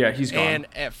 Yeah, he's gone. And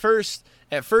at first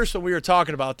when we were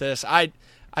talking about this, I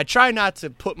try not to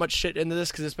put much shit into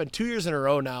this because it's been 2 years in a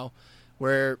row now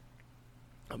where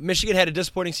Michigan had a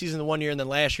disappointing season the 1 year and then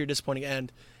last year disappointing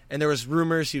end. And there was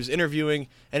rumors he was interviewing,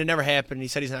 and it never happened. And he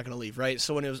said he's not going to leave, right?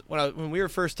 So when we were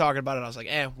first talking about it, I was like,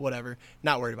 whatever,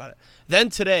 not worried about it. Then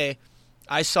today,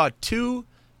 I saw 2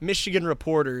 Michigan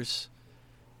reporters,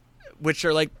 which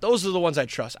are like, those are the ones I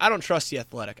trust. I don't trust The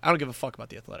Athletic. I don't give a fuck about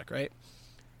The Athletic, right?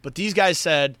 But these guys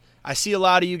said, I see a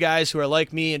lot of you guys who are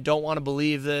like me and don't want to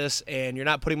believe this, and you're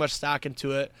not putting much stock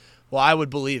into it. Well, I would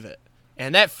believe it.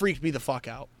 And that freaked me the fuck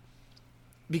out.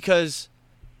 Because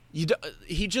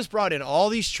he just brought in all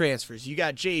these transfers. You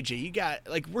got JJ. You got,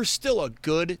 we're still a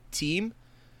good team.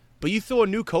 But you throw a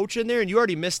new coach in there and you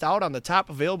already missed out on the top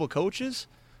available coaches.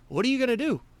 What are you going to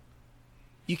do?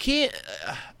 You can't,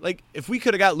 if we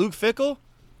could have got Luke Fickell,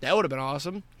 that would have been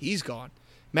awesome. He's gone.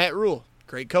 Matt Rule,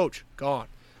 great coach, gone.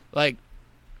 What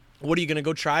are you going to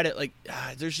go try to,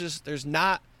 there's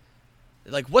not,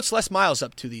 what's Les Miles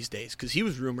up to these days? Because he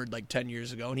was rumored 10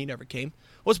 years ago and he never came.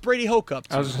 What's Brady Hoke up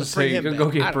to? I was going to say, you could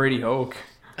go get Brady Hoke.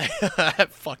 That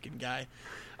fucking guy.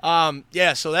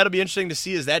 Yeah, so that'll be interesting to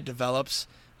see as that develops.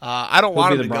 I don't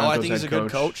want him to go. I think he's a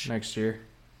good coach. Next year.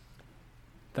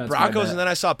 That's Broncos, and then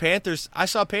I saw Panthers. I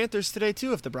saw Panthers today,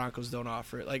 too, if the Broncos don't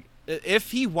offer it.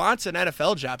 If he wants an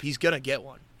NFL job, he's going to get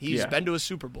one. He's been to a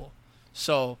Super Bowl.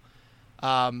 So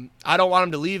I don't want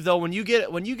him to leave, though. When you get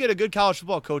a good college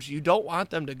football coach, you don't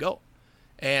want them to go.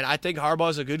 And I think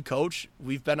Harbaugh's a good coach.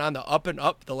 We've been on the up and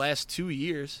up the last 2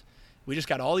 years. We just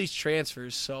got all these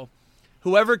transfers. So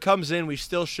whoever comes in, we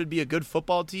still should be a good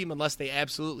football team unless they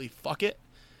absolutely fuck it.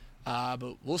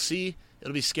 But we'll see.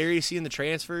 It'll be scary seeing the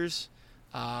transfers.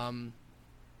 It'll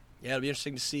be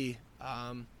interesting to see.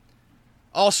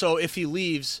 Also, if he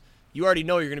leaves, you already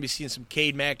know you're going to be seeing some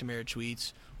Cade McNamara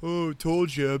tweets. Oh,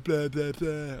 told you, blah, blah,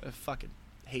 blah. I fucking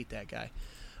hate that guy.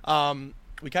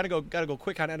 We kind of got to go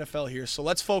quick on NFL here. So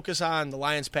let's focus on the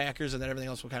Lions, Packers, and then everything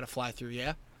else will kind of fly through,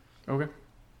 yeah? Okay.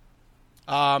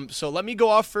 So let me go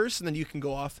off first, and then you can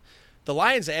go off. The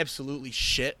Lions absolutely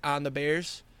shit on the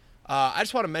Bears. I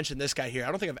just want to mention this guy here.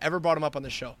 I don't think I've ever brought him up on the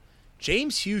show.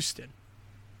 James Houston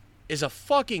is a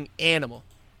fucking animal.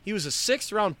 He was a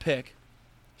 6th-round pick.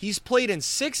 He's played in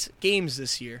 6 games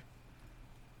this year.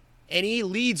 And he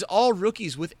leads all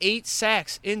rookies with 8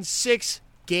 sacks in 6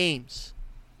 games.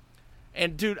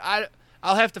 And, dude,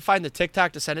 I'll have to find the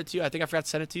TikTok to send it to you. I think I forgot to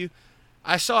send it to you.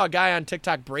 I saw a guy on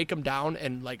TikTok break him down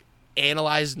and,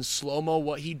 analyze in slow-mo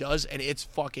what he does, and it's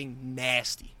fucking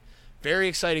nasty. Very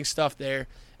exciting stuff there.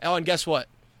 Oh, and guess what?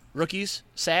 Rookies,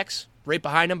 sacks, right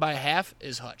behind him by a half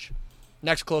is Hutch.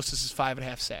 Next closest is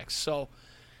 5.5 sacks. So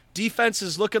defense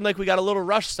is looking like we got a little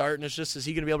rush start, and it's just, is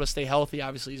he going to be able to stay healthy?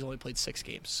 Obviously, he's only played 6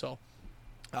 games. So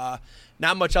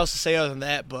not much else to say other than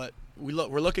that, but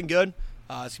we're looking good.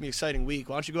 It's going to be an exciting week.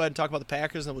 Why don't you go ahead and talk about the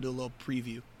Packers, and then we'll do a little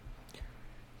preview.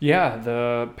 Yeah,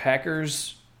 the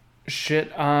Packers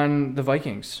shit on the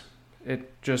Vikings.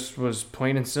 It just was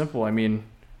plain and simple. I mean,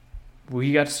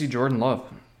 we got to see Jordan Love.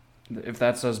 If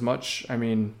that says much,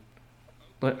 Jordan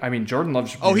Love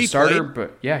should be the starter, played?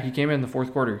 But yeah, he came in the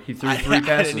 4th quarter. He threw 3 passes,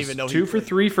 I didn't even know 2 for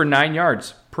 3 for 9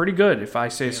 yards. Pretty good, if I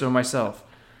say so myself.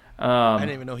 I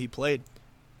didn't even know he played.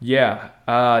 Yeah,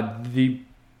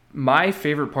 my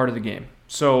favorite part of the game.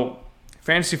 So,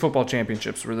 fantasy football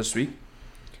championships were this week.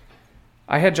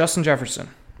 I had Justin Jefferson.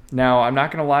 Now, I'm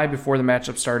not going to lie, before the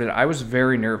matchup started, I was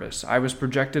very nervous. I was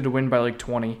projected to win by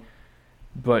 20,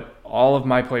 but all of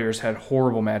my players had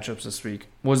horrible matchups this week.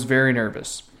 Was very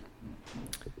nervous.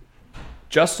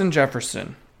 Justin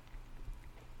Jefferson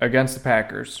against the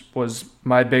Packers was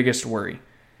my biggest worry.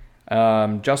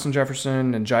 Justin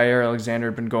Jefferson and Jair Alexander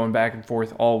have been going back and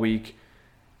forth all week.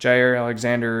 Jair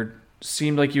Alexander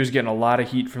seemed like he was getting a lot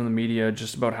of heat from the media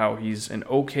just about how he's an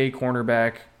okay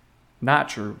cornerback. Not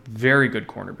true. Very good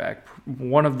cornerback.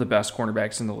 One of the best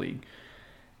cornerbacks in the league.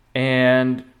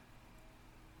 And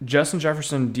Justin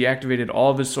Jefferson deactivated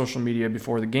all of his social media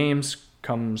before the games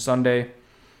come Sunday.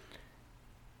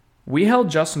 We held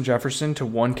Justin Jefferson to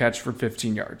 1 catch for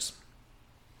 15 yards.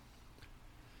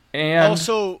 And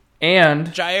also,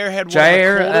 Jair had one of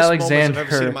the coolest Alexander moments I've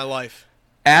ever seen in my life.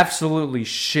 Absolutely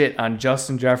shit on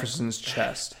Justin Jefferson's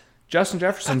chest. Justin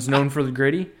Jefferson's known for the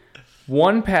gritty.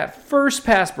 First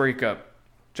pass breakup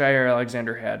Jair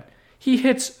Alexander had. He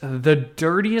hits the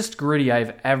dirtiest gritty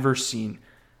I've ever seen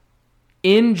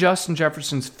in Justin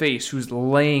Jefferson's face, who's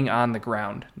laying on the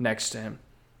ground next to him.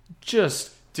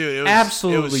 Just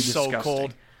absolutely disgusting. So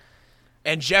cold.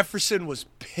 And Jefferson was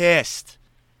pissed.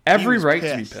 Every right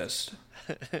to be pissed.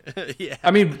 Yeah.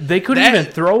 I mean, they couldn't even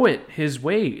throw it his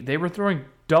way. They were throwing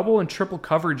double and triple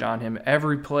coverage on him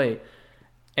every play.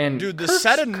 And dude,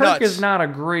 the Kirk is not a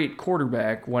great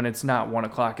quarterback when it's not 1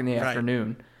 o'clock in the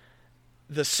afternoon.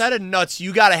 The set of nuts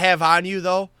you got to have on you,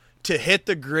 though, to hit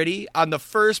the gritty on the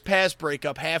first pass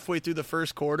breakup halfway through the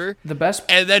first quarter.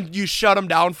 And then you shut him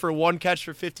down for one catch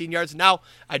for 15 yards. Now,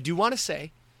 I do want to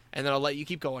say, and then I'll let you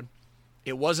keep going,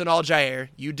 it wasn't all Jair.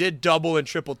 You did double and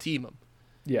triple team him.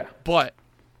 Yeah. But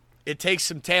it takes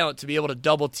some talent to be able to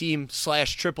double team /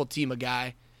 triple team a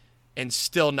guy and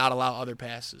still not allow other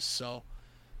passes. So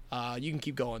you can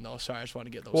keep going, though. Sorry, I just want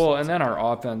to get those. Well, and then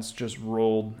our offense just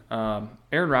rolled. Aaron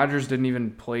Rodgers didn't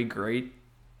even play great.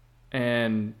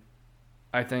 And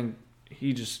I think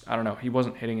he just, I don't know, he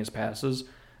wasn't hitting his passes.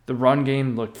 The run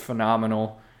game looked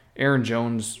phenomenal. Aaron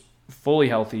Jones, fully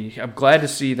healthy. I'm glad to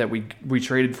see that we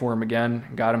traded for him again,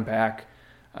 got him back.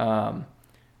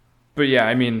 But yeah,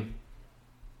 I mean,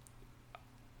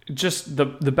 just the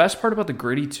best part about the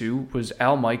gritty too was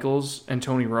Al Michaels and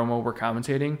Tony Romo were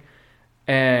commentating,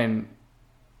 and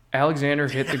Alexander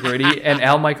hit the gritty, and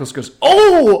Al Michaels goes,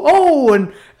 oh,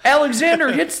 and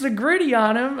Alexander hits the gritty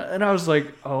on him, and I was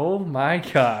like, oh my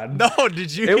god. No,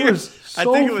 did you? It was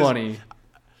so funny.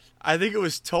 I think it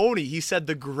was Tony. He said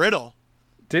the griddle.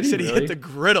 Did he? Said really? He hit the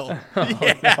griddle. Oh,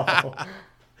 yeah.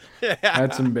 no.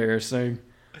 That's embarrassing.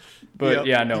 But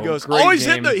yeah, no. He goes, great he's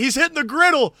game. he's hitting the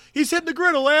griddle. He's hitting the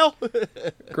griddle, Al.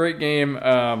 Great game.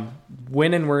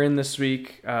 Winning, we're in this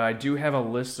week. I do have a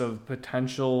list of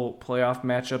potential playoff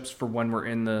matchups for when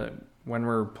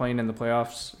we're playing in the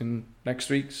playoffs in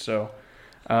next week. So,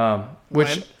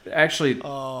 which actually,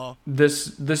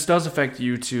 this does affect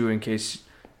you too, in case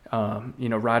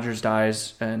Rodgers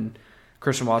dies and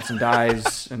Christian Watson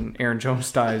dies and Aaron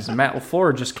Jones dies and Matt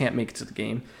LaFleur just can't make it to the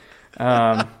game.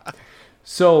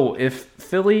 So if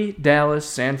Philly, Dallas,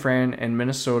 San Fran, and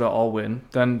Minnesota all win,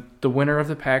 then the winner of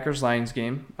the Packers-Lions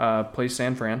game plays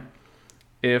San Fran.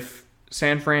 If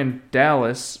San Fran,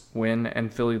 Dallas win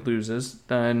and Philly loses,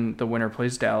 then the winner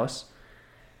plays Dallas.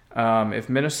 If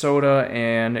Minnesota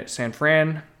wins, San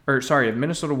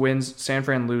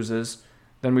Fran loses,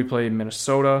 then we play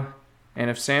Minnesota. And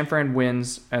if San Fran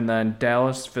wins and then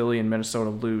Dallas, Philly, and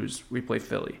Minnesota lose, we play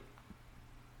Philly.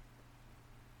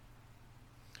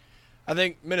 I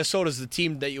think Minnesota's the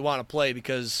team that you want to play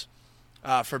because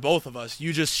for both of us,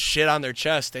 you just shit on their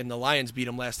chest, and the Lions beat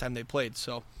them last time they played.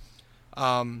 So,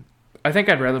 I think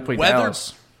I'd rather play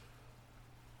Dallas.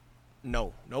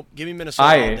 Nope. Give me Minnesota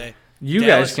all day. You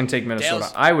guys can take Minnesota.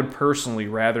 Dallas. I would personally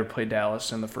rather play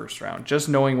Dallas in the first round, just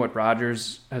knowing what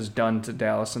Rodgers has done to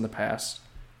Dallas in the past.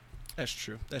 That's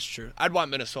true. I'd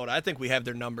want Minnesota. I think we have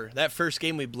their number. That first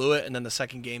game we blew it, and then the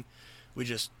second game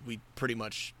we pretty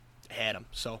much had them.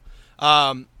 So,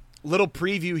 little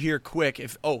preview here, quick.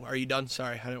 Are you done?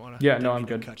 Sorry, I didn't want to. Yeah, no, I'm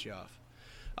good. Cut you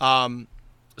off.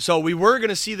 So we were going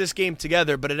to see this game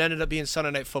together, but it ended up being Sunday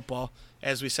Night Football,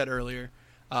 as we said earlier.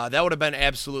 That would have been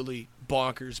absolutely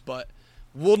bonkers, but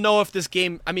we'll know if this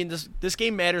game. I mean, this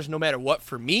game matters no matter what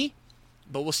for me,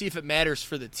 but we'll see if it matters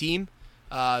for the team.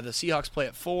 The Seahawks play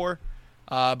at 4,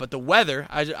 but the weather.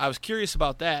 I was curious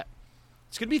about that.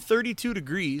 It's going to be 32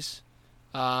 degrees.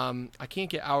 I can't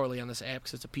get hourly on this app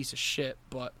because it's a piece of shit,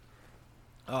 but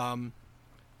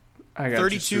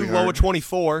 32, low of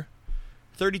 24.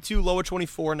 32, low of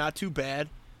 24, not too bad.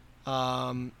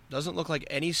 Doesn't look like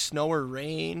any snow or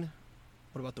rain.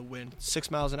 What about the wind? 6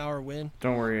 miles an hour wind.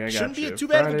 Don't worry, I got you. Shouldn't be too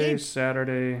bad of a game. Friday,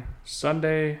 Saturday,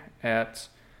 Sunday at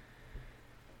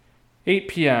 8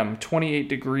 p.m., 28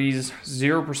 degrees,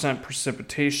 0%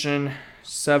 precipitation,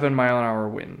 7 mile an hour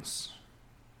winds.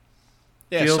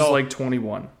 Yeah, feels like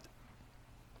 21.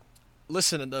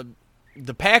 Listen,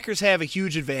 the Packers have a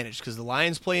huge advantage because the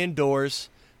Lions play indoors.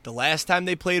 The last time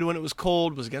they played when it was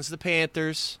cold was against the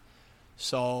Panthers.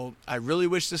 So I really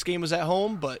wish this game was at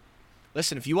home, but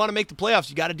listen, if you want to make the playoffs,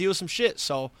 you got to deal with some shit.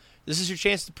 So this is your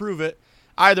chance to prove it.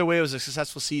 Either way, it was a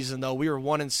successful season, though. We were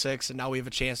 1-6, and now we have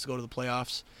a chance to go to the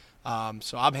playoffs.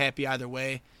 So I'm happy either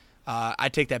way. I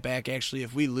take that back, actually.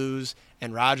 If we lose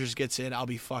and Rodgers gets in, I'll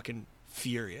be fucking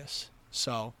furious.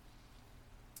 So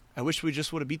I wish we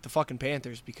just would have beat the fucking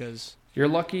Panthers because you're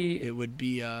lucky. It would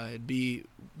be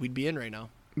we'd be in right now.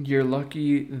 You're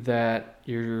lucky that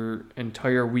your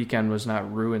entire weekend was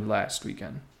not ruined last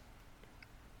weekend,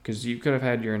 because you could have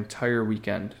had your entire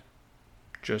weekend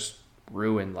just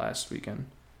ruined last weekend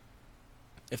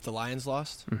if the Lions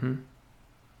lost. Mm-hmm.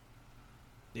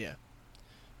 Yeah.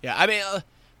 I mean,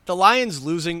 the Lions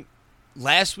losing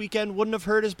last weekend wouldn't have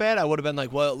hurt as bad. I would have been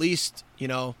like, well, at least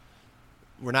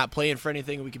we're not playing for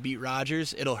anything and we could beat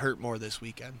Rodgers, it'll hurt more this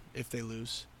weekend if they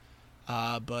lose.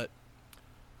 But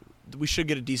we should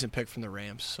get a decent pick from the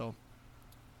Rams. So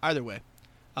either way,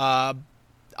 I'm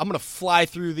going to fly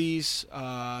through these.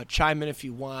 Chime in if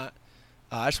you want.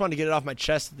 I just wanted to get it off my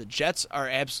chest that the Jets are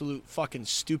absolute fucking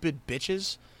stupid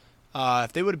bitches.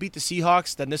 If they would have beat the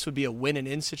Seahawks, then this would be a win and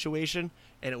in situation,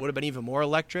 and it would have been even more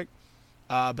electric.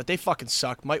 But they fucking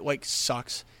suck. Mike White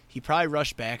sucks. He probably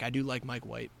rushed back. I do like Mike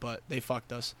White, but they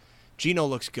fucked us. Geno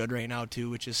looks good right now, too,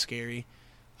 which is scary.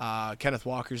 Kenneth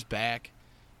Walker's back.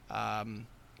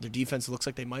 Their defense looks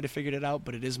like they might have figured it out,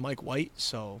 but it is Mike White.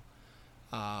 So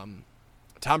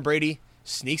Tom Brady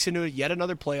sneaks into yet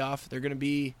another playoff. They're going to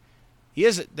be –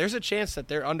 there's a chance that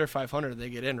they're under 500 they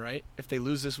get in, right? If they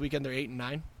lose this weekend, they're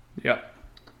 8-9. Yeah.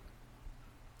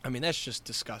 I mean, that's just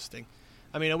disgusting.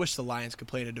 I mean, I wish the Lions could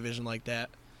play in a division like that.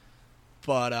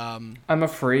 But I'm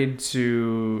afraid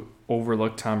to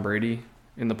overlook Tom Brady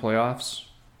in the playoffs.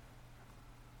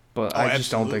 But I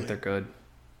just don't think they're good.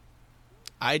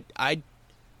 I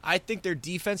think their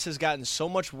defense has gotten so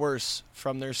much worse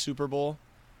from their Super Bowl,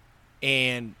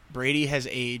 and Brady has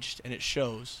aged, and it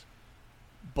shows.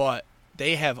 But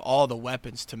they have all the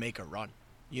weapons to make a run.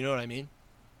 You know what I mean?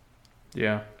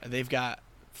 Yeah. They've got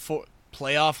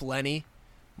playoff Lenny,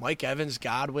 Mike Evans,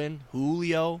 Godwin,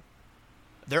 Julio.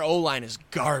 Their O-line is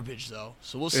garbage, though,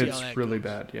 so we'll see how that goes. It's really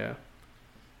bad, yeah.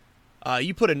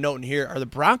 You put a note in here. Are the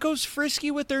Broncos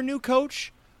frisky with their new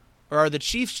coach, or are the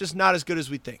Chiefs just not as good as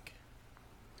we think?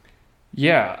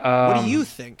 Yeah. What do you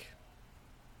think?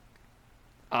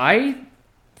 I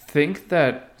think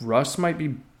that Russ might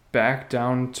be back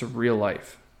down to real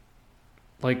life.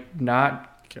 Like, not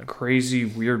crazy,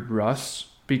 weird Russ,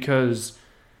 because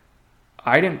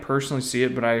I didn't personally see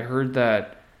it, but I heard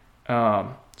that.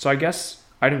 So I guess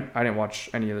I didn't watch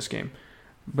any of this game,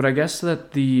 but I guess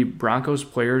that the Broncos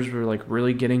players were like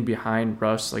really getting behind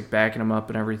Russ, like backing him up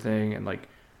and everything, and like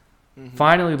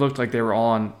finally looked like they were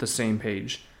all on the same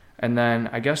page. And then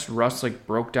I guess Russ like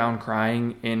broke down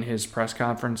crying in his press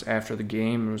conference after the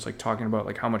game and was like talking about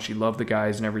like how much he loved the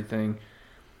guys and everything,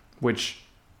 which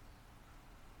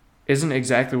isn't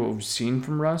exactly what we've seen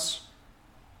from Russ,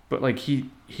 but like he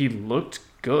looked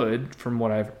good from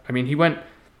what I mean, he went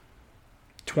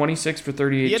 26 for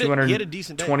 38,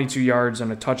 222 yards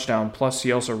and a touchdown, plus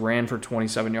he also ran for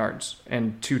 27 yards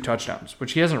and 2 touchdowns,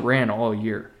 which he hasn't ran all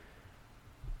year.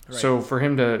 Right. So for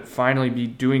him to finally be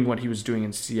doing what he was doing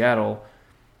in Seattle,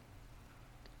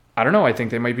 I don't know, I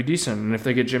think they might be decent. And if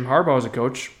they get Jim Harbaugh as a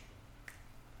coach...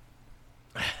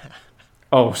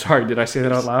 Oh, sorry, did I say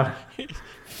that out loud?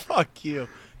 Fuck you.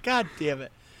 God damn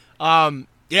it.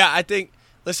 Yeah, I think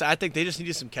they just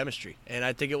needed some chemistry, and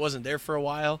I think it wasn't there for a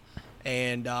while.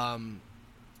 And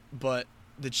but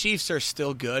the Chiefs are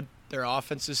still good. Their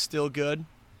offense is still good.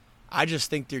 I just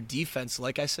think their defense,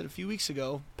 like I said a few weeks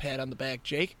ago, pat on the back,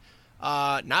 Jake,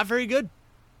 not very good.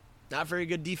 Not very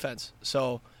good defense.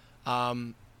 So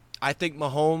I think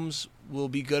Mahomes will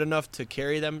be good enough to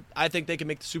carry them. I think they can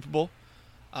make the Super Bowl.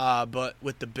 But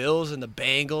with the Bills and the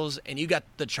Bengals, and you got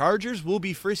the Chargers will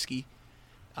be frisky.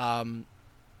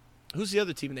 Who's the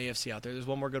other team in the AFC out there? There's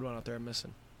one more good one out there I'm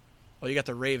missing. Oh, you got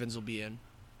the Ravens will be in.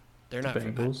 They're not.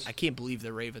 Bengals. I can't believe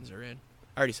the Ravens are in.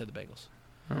 I already said the Bengals.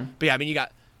 Oh. But yeah, I mean you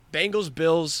got Bengals,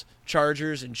 Bills,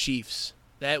 Chargers, and Chiefs.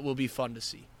 That will be fun to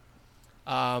see.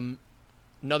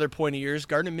 Another point of yours,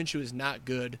 Gardner Minshew is not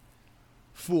good.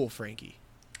 Fool Frankie.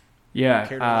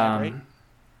 Yeah.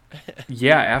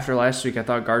 Yeah, after last week, I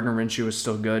thought Gardner Minshew was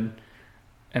still good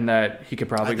and that he could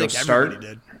probably go start.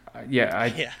 Did.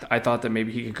 I thought that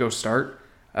maybe he could go start.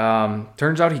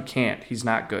 Turns out he can't. He's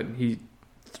not good. He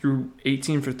threw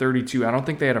 18 for 32. I don't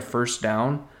think they had a first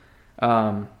down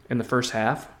in the first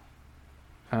half.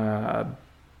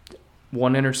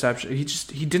 One interception.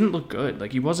 He didn't look good.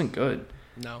 Like, he wasn't good.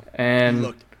 No. And he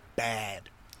looked bad.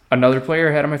 Another player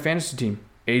I had on my fantasy team,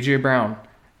 A.J. Brown.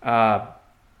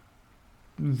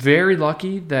 Very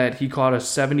lucky that he caught a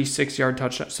 78-yard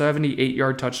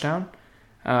touchdown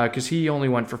because he only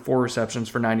went for 4 receptions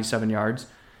for 97 yards.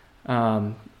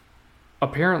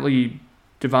 Apparently,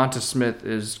 Devonta Smith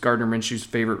is Gardner Minshew's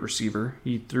favorite receiver.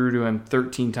 He threw to him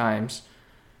 13 times.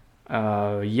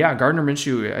 Gardner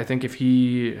Minshew, I think if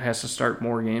he has to start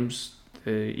more games,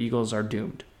 the Eagles are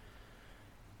doomed.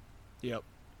 Yep.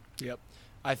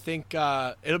 I think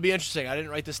it'll be interesting. I didn't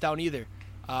write this down either.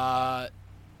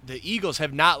 The Eagles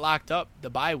have not locked up the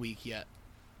bye week yet,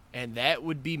 and that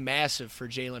would be massive for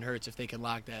Jalen Hurts if they can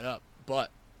lock that up.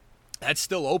 But that's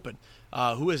still open.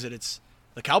 Who is it? It's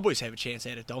the Cowboys have a chance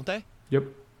at it, don't they? Yep.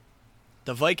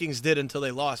 The Vikings did until they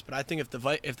lost, but I think do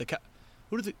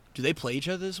they play each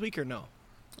other this week or no?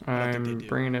 I'm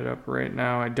bringing it up right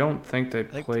now. I don't think they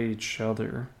play each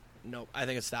other. Nope, I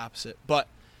think it's the opposite. But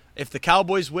if the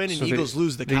Cowboys win and Eagles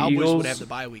lose, the Cowboys would have the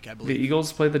bye week, I believe. The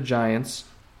Eagles play the Giants.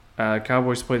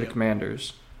 Cowboys play the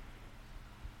Commanders.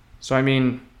 So, I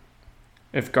mean,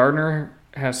 if Gardner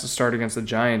has to start against the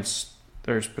Giants,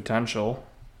 there's potential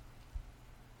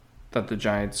that the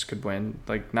Giants could win.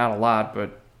 Like, not a lot,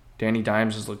 but Danny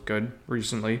Dimes has looked good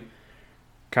recently.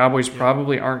 Cowboys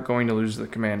probably aren't going to lose to the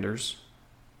Commanders.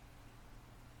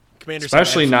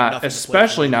 Especially not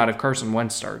if Carson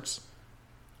Wentz starts.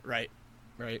 Right.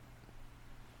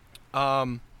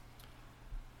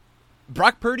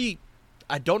 Brock Purdy,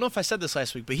 I don't know if I said this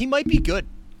last week, but he might be good,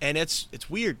 and it's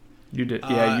weird. You did,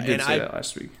 you did say that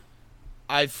last week.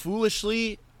 I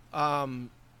foolishly, my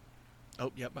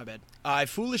bad. I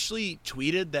foolishly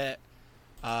tweeted that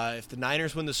if the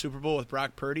Niners win the Super Bowl with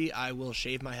Brock Purdy, I will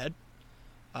shave my head.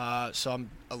 So I'm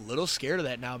a little scared of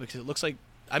that now because it looks like,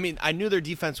 I knew their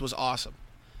defense was awesome,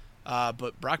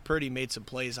 but Brock Purdy made some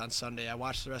plays on Sunday. I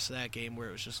watched the rest of that game where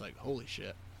it was just like, holy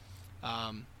shit.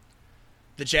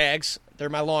 The Jags, they're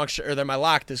my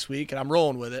lock this week, and I'm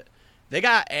rolling with it. They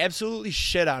got absolutely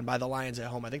shit on by the Lions at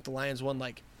home. I think the Lions won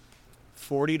like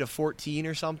 40-14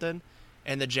 or something,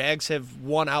 and the Jags have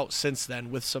won out since then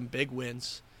with some big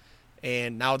wins,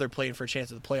 and now they're playing for a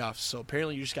chance at the playoffs. So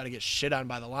apparently you just got to get shit on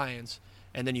by the Lions,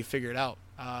 and then you figure it out.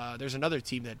 There's another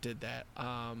team that did that,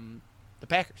 the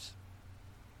Packers.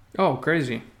 Oh,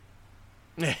 crazy.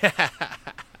 The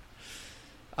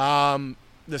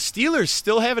Steelers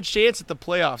still have a chance at the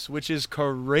playoffs, which is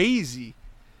crazy.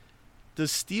 The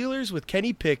Steelers with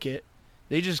Kenny Pickett,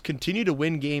 they just continue to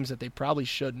win games that they probably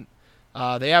shouldn't.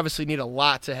 They obviously need a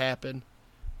lot to happen.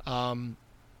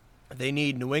 They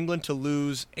need New England to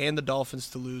lose and the Dolphins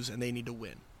to lose, and they need to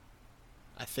win,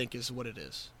 I think is what it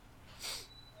is.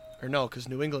 Or no, because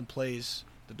New England plays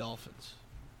the Dolphins.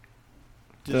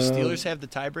 Do the Steelers have the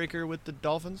tiebreaker with the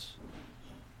Dolphins?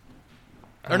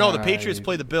 Or no, the Patriots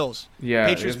play the Bills. Yeah,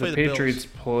 Patriots play the Patriots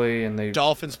Bills. Play and they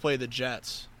Dolphins play the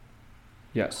Jets.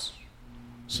 Yes.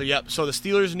 So so the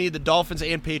Steelers need the Dolphins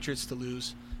and Patriots to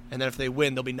lose, and then if they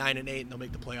win, they'll be 9-8 and they'll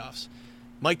make the playoffs.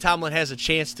 Mike Tomlin has a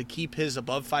chance to keep his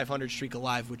above 500 streak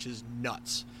alive, which is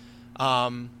nuts.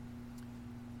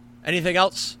 Anything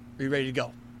else? Are you ready to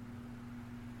go?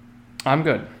 I'm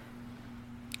good.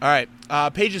 All right.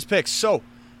 Paige's picks. So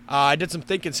I did some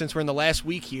thinking since we're in the last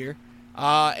week here.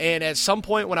 And at some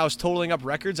point when I was totaling up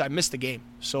records, I missed a game.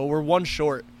 So we're one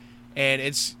short. And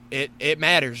it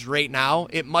matters right now.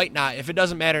 It might not. If it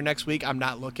doesn't matter next week, I'm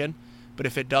not looking. But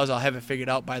if it does, I'll have it figured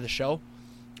out by the show.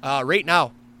 Right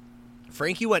now,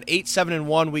 Frankie went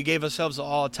 8-7-1. We gave ourselves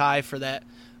all a tie for that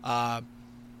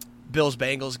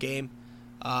Bills-Bengals game.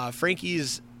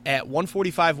 Frankie's at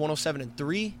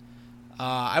 145-107-3.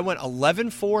 I went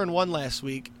 11-4-1 last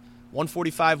week,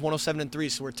 145-107-3.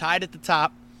 So we're tied at the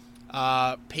top.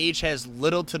 Paige has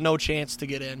little to no chance to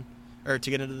get in, or to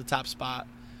get into the top spot.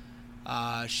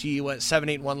 She went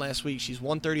 7-8-1 last week. She's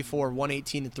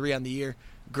 134-118-3 on the year.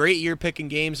 Great year picking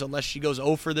games. Unless she goes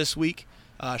 0 for this week,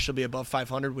 she'll be above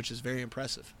 500, which is very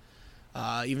impressive.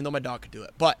 Even though my dog could do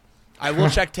it, but I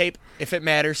will check tape if it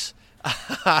matters.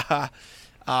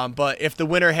 But if the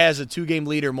winner has a 2-game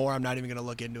lead or more, I'm not even going to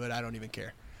look into it. I don't even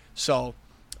care. So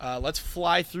let's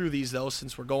fly through these, though,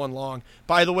 since we're going long.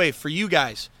 By the way, for you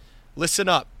guys, listen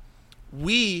up.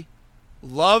 We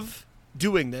love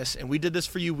doing this, and we did this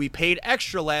for you. We paid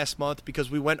extra last month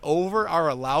because we went over our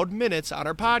allowed minutes on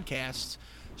our podcasts.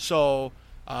 So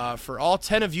for all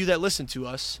 10 of you that listen to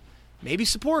us, maybe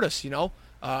support us,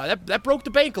 That broke the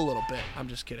bank a little bit. I'm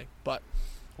just kidding. But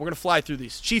we're going to fly through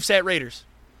these. Chiefs at Raiders.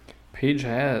 Paige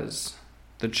has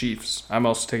the Chiefs. I'm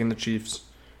also taking the Chiefs.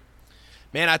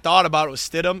 Man, I thought about it with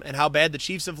Stidham and how bad the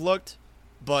Chiefs have looked,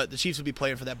 but the Chiefs will be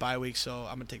playing for that bye week, so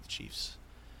I'm going to take the Chiefs.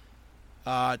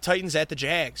 Titans at the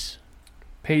Jags.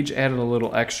 Paige added a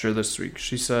little extra this week.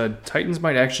 She said Titans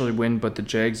might actually win, but the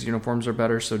Jags' uniforms are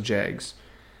better, so Jags.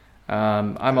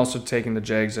 I'm also taking the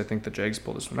Jags. I think the Jags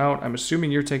pull this one out. I'm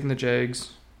assuming you're taking the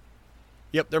Jags.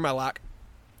 Yep, they're my lock.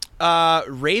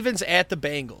 Ravens at the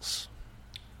Bengals.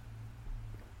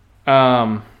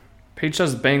 Paige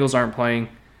says the Bengals aren't playing.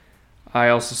 I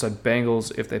also said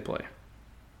Bengals if they play.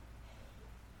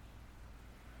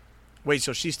 Wait,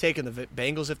 so she's taking the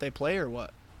Bengals if they play or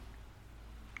what?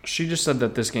 She just said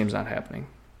that this game's not happening.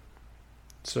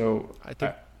 So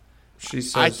she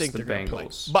says I think the they're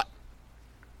Bengals. But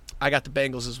I got the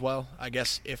Bengals as well, I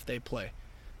guess, if they play.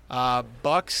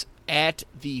 Bucks at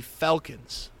the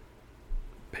Falcons.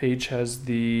 Paige has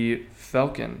the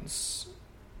Falcons.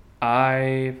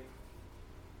 I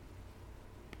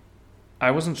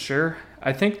wasn't sure.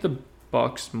 I think the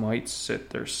Bucks might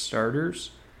sit their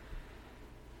starters.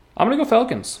 I'm going to go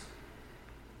Falcons.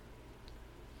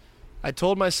 I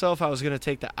told myself I was going to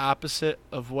take the opposite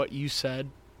of what you said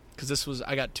because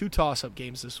I got 2 toss-up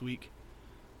games this week.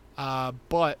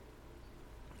 But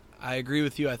I agree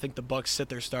with you. I think the Bucks sit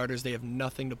their starters. They have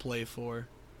nothing to play for.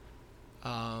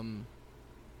 I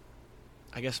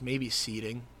guess maybe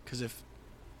seeding because if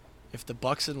the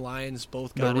Bucks and Lions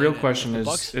both got the real question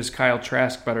is Kyle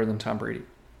Trask better than Tom Brady?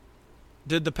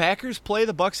 Did the Packers play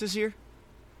the Bucks this year?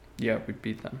 Yeah, we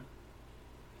beat them.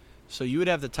 So you would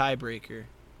have the tiebreaker.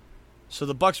 So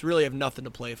the Bucks really have nothing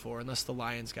to play for unless the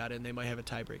Lions got in. They might have a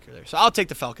tiebreaker there. So I'll take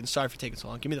the Falcons. Sorry for taking so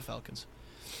long. Give me the Falcons.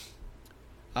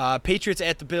 Patriots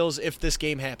at the Bills if this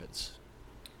game happens.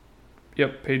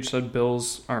 Yep, Paige said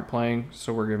Bills aren't playing,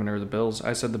 so we're giving her the Bills.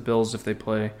 I said the Bills if they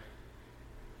play.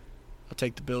 I'll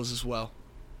take the Bills as well.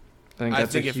 I think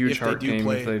that's a huge heart game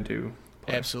if they do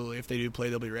play. Absolutely. If they do play,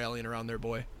 they'll be rallying around their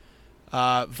boy.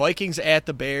 Vikings at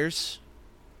the Bears.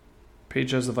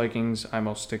 Paige has the Vikings. I'm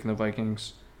also taking the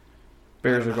Vikings.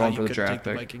 Bears are going for the draft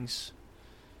pick. Vikings.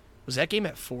 Was that game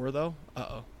at 4, though?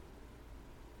 Uh-oh.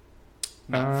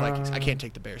 No, Vikings. I can't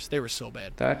take the Bears. They were so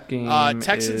bad. That game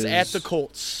Texans at the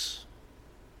Colts.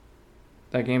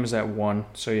 That game is at 1,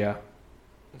 so yeah.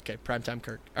 Okay, primetime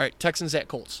Kirk. All right, Texans at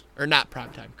Colts. Or not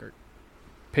primetime Kirk.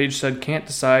 Paige said, can't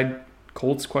decide.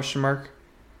 Colts, question mark.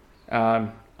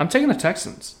 I'm taking the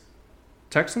Texans.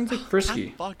 Texans are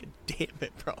frisky. Fucking damn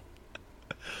it, bro.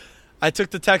 I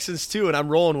took the Texans, too, and I'm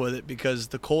rolling with it because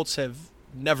the Colts have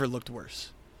never looked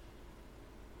worse.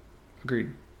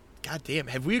 Agreed. God damn.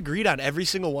 Have we agreed on every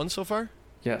single one so far?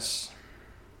 Yes.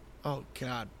 Oh,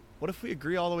 God. What if we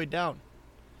agree all the way down?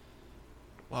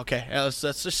 Okay, let's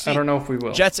just see. I don't know if we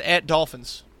will. Jets at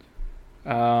Dolphins.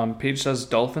 Paige says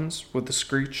Dolphins with the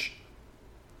screech.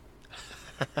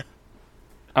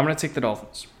 I'm going to take the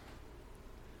Dolphins.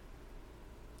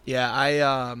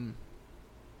 Yeah,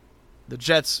 the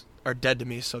Jets are dead to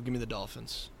me, so give me the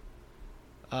Dolphins.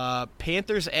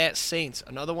 Panthers at Saints,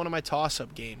 another one of my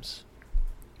toss-up games.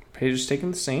 Paige is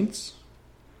taking the Saints.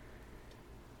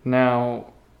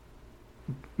 Now,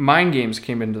 mind games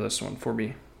came into this one for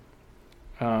me.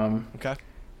 Okay.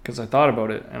 Because I thought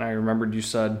about it, and I remembered you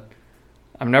said,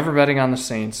 I'm never betting on the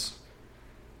Saints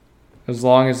as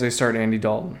long as they start Andy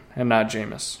Dalton and not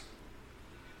Jameis.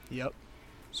 Yep.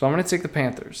 So I'm going to take the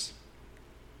Panthers.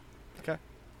 Okay.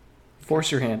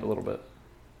 Force your hand a little bit.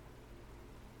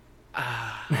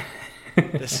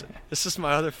 This is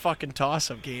my other fucking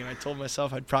toss-up game. I told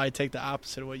myself I'd probably take the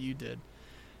opposite of what you did.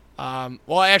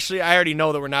 Well, actually, I already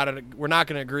know that we're not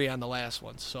going to agree on the last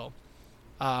one. So,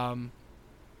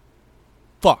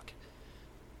 fuck.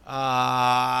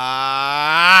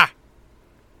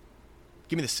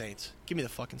 Give me the Saints. Give me the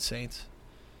fucking Saints.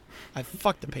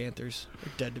 Fuck the Panthers.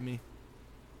 They're dead to me.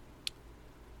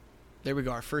 There we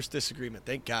go. Our first disagreement.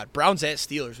 Thank God. Browns at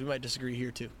Steelers. We might disagree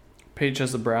here too. Paige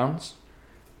has the Browns.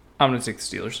 I'm going to take the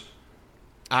Steelers.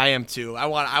 I am too. I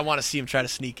want to see them try to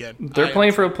sneak in. They're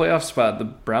playing for a playoff spot. The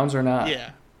Browns are not.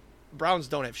 Yeah. Browns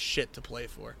don't have shit to play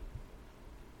for.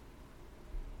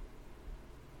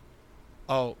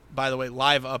 Oh, by the way,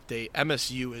 live update.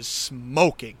 MSU is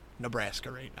smoking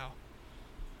Nebraska right now.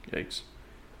 Yikes.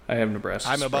 I have Nebraska.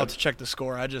 I'm about to check the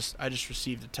score. I just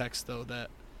received a text, though, that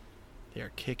they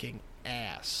are kicking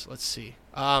ass. Let's see.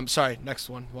 Sorry, next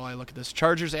one while I look at this.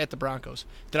 Chargers at the Broncos.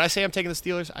 Did I say I'm taking the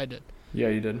Steelers? I did. Yeah,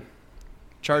 you did.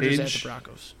 Chargers at the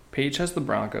Broncos. Paige has the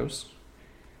Broncos.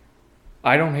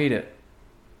 I don't hate it.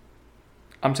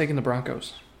 I'm taking the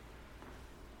Broncos.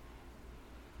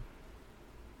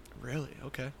 Really?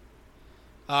 Okay.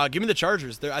 Give me the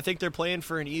Chargers. I think they're playing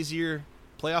for an easier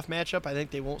playoff matchup. I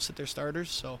think they won't sit their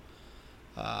starters, so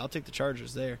I'll take the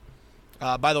Chargers there.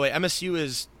 By the way, MSU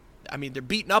is, they're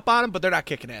beating up on them, but they're not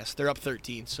kicking ass. They're up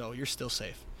 13, so you're still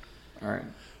safe. All right.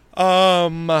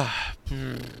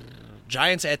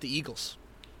 Giants at the Eagles.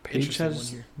 Paige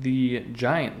has the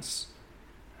Giants.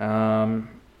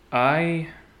 I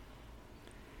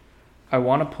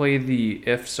want to play the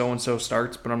if so-and-so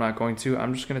starts, but I'm not going to.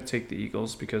 I'm just going to take the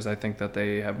Eagles because I think that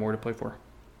they have more to play for.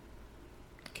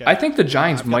 Okay. I think the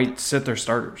Giants might sit their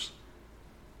starters.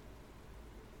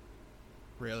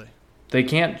 Really? They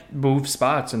can't move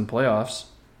spots in playoffs.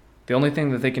 The only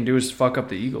thing that they can do is fuck up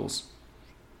the Eagles.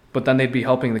 But then they'd be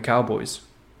helping the Cowboys.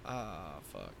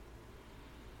 Fuck.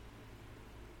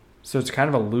 So it's kind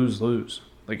of a lose-lose.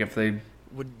 Like if they... Do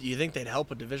you think they'd help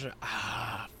a division?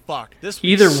 Fuck.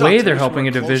 Either way, they're helping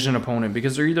a division opponent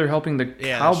because they're either helping the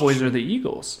Cowboys or the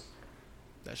Eagles.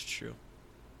 That's true.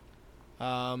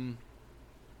 Fuck,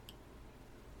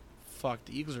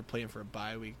 the Eagles are playing for a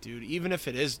bye week, dude. Even if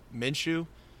it is Minshew,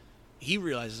 he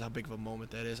realizes how big of a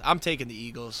moment that is. I'm taking the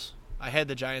Eagles. I had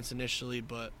the Giants initially,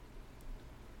 but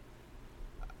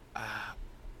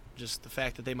just the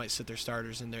fact that they might sit their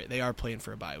starters and they are playing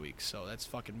for a bye week, so that's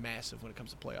fucking massive when it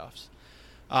comes to playoffs.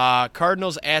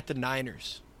 Cardinals at the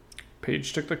Niners.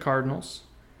 Paige took the Cardinals.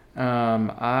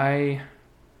 I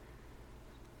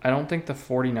don't think the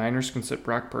 49ers can sit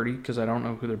Brock Purdy because I don't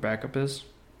know who their backup is.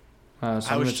 So I'm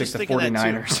going to take the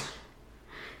 49ers.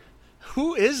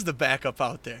 Who is the backup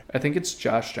out there? I think it's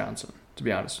Josh Johnson, to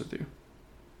be honest with you.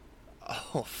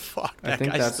 Oh, fuck. I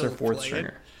think that's their fourth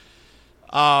stringer.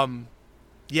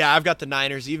 Yeah, I've got the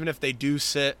Niners. Even if they do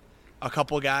sit a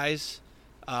couple guys,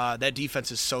 that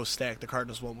defense is so stacked, the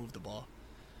Cardinals won't move the ball.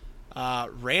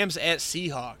 Rams at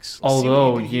Seahawks.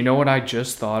 Although, you know what I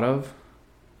just thought of?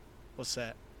 What's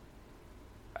that?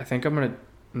 I think I'm going to...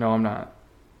 No, I'm not.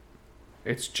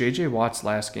 It's J.J. Watt's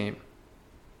last game.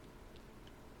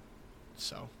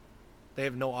 So, they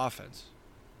have no offense.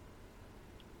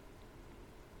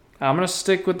 I'm going to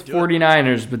stick with the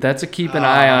 49ers, but that's a keep an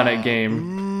eye on it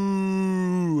game.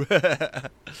 Ooh.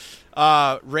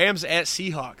 Rams at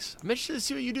Seahawks. I'm interested to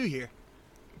see what you do here.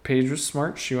 Paige was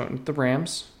smart. She went with the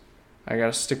Rams. I got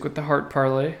to stick with the heart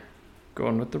parlay.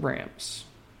 Going with the Rams.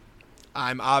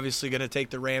 I'm obviously going to take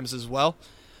the Rams as well.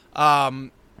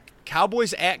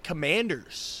 Cowboys at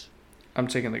Commanders. I'm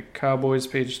taking the Cowboys.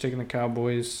 Paige is taking the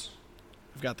Cowboys.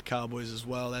 I've got the Cowboys as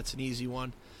well. That's an easy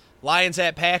one. Lions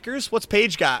at Packers. What's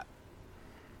Paige got?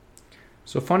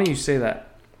 So funny you say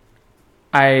that.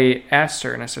 I asked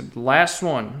her, and I said, last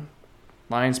one,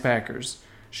 Lions-Packers.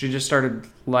 She just started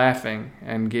laughing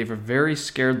and gave a very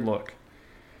scared look.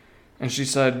 And she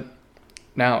said,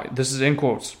 now, this is in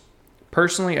quotes,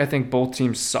 personally, I think both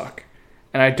teams suck.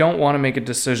 And I don't want to make a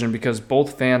decision because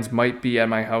both fans might be at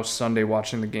my house Sunday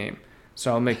watching the game.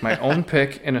 So I'll make my own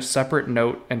pick in a separate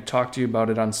note and talk to you about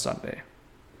it on Sunday.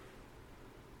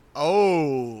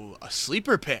 Oh, a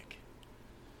sleeper pick.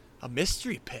 A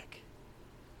mystery pick.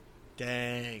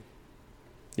 Dang.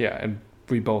 Yeah, and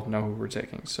we both know who we're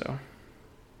taking, so.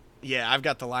 Yeah, I've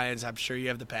got the Lions. I'm sure you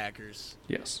have the Packers.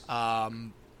 Yes.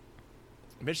 I'm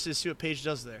interested to see what Paige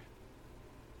does there.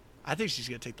 I think she's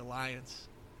going to take the Lions.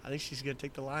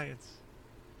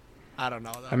 I don't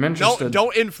know, though. I'm interested.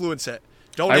 Don't influence it.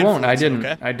 I won't. I didn't.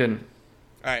 Okay? I didn't.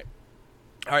 All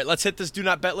right, let's hit this do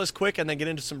not bet list quick and then get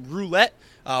into some roulette.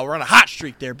 We're on a hot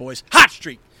streak there, boys. Hot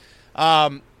streak.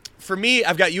 For me,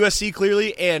 I've got USC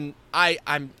clearly, and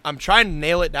I'm trying to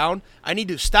nail it down. I need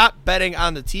to stop betting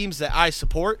on the teams that I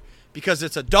support because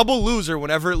it's a double loser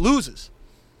whenever it loses.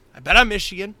 I bet on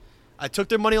Michigan. I took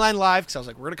their money line live because I was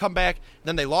like, we're going to come back.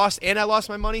 Then they lost, and I lost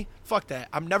my money. Fuck that.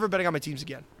 I'm never betting on my teams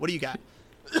again. What do you got?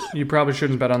 You probably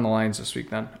shouldn't bet on the Lions this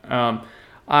week then.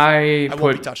 I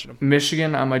won't be touching them.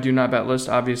 Michigan on my do not bet list,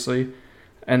 obviously.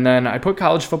 And then I put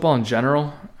college football in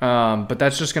general, but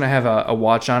that's just going to have a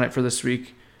watch on it for this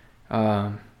week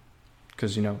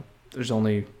because, there's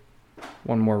only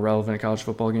one more relevant college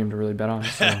football game to really bet on.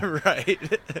 So.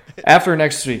 Right. After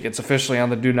next week, it's officially on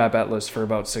the do not bet list for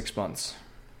about 6 months.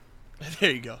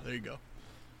 There you go.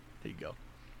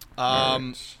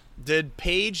 Right. Did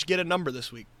Paige get a number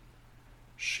this week?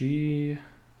 She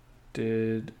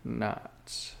did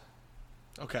not.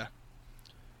 Okay.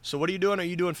 So what are you doing? Are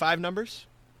you doing 5 numbers?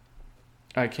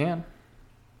 I can.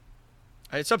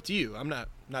 It's up to you. I'm not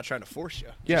trying to force you.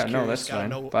 Yeah, no, that's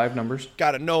fine. 5 numbers.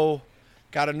 Gotta know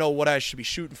what I should be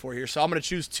shooting for here. So I'm gonna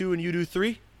choose 2 and you do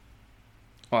 3.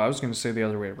 Well, I was gonna say the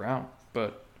other way around,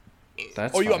 but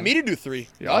that's fine. You want me to do 3?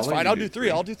 Yeah, no, that's fine. I'll do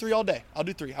 3. I'll do 3 all day. I'll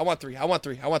do 3. I want 3.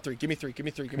 Give me 3. Give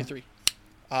me 3.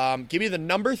 Give me the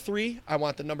number 3. I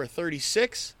want the number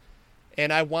 36.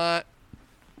 And I want...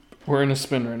 We're in a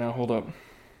spin right now. Hold up.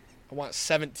 I want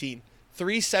 17.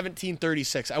 3, 17,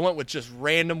 36. I went with just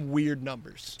random weird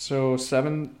numbers. So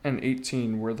 7 and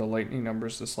 18 were the lightning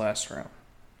numbers this last round.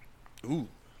 Ooh.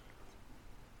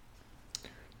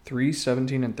 3,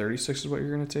 17, and 36 is what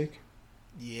you're going to take?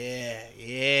 Yeah.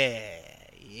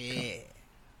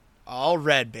 All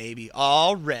red, baby.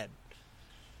 All red.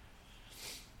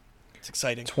 It's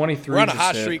exciting. 23. We're on a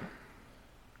hot streak.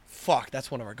 Fuck, that's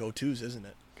one of our go-tos, isn't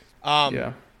it?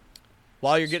 Yeah.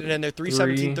 While you're getting it in there, 3,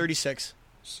 17, 36.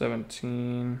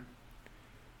 17,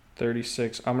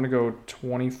 36. I'm going to go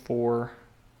 24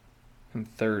 and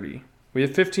 30. We have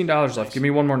 $15 left. Give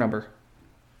me one more number.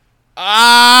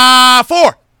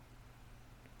 4.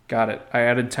 Got it. I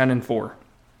added 10 and 4.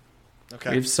 Okay.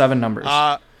 We have 7 numbers.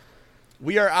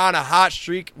 We are on a hot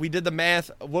streak. We did the math.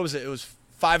 What was it? It was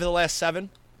 5 of the last 7.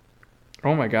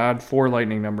 Oh, my God. 4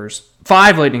 lightning numbers.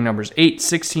 5 lightning numbers. 8,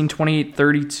 16, 28,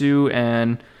 32,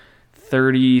 and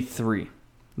 33.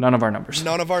 None of our numbers.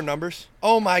 None of our numbers?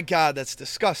 Oh, my God. That's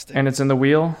disgusting. And it's in the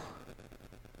wheel.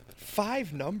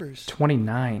 5 numbers.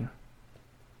 29.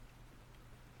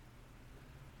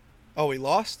 Oh, we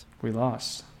lost? We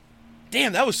lost.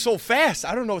 Damn, that was so fast.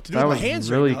 I don't know what to do with my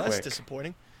hands really right now. quick. That's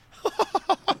disappointing.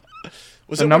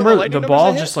 Was the it number? the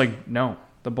ball just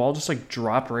the ball just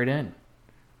dropped right in.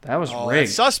 That was rigged.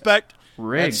 That's suspect.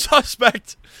 Rigged. That's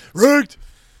suspect. Rigged.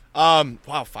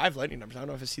 Wow, 5 lightning numbers. I don't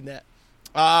know if I've seen that.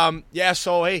 Yeah.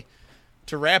 So hey,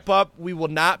 to wrap up, we will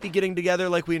not be getting together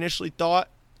like we initially thought.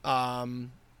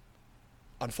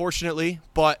 Unfortunately,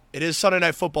 but it is Sunday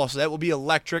Night Football, so that will be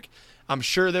electric. I'm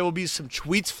sure there will be some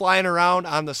tweets flying around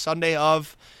on the Sunday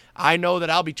of. I know that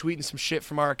I'll be tweeting some shit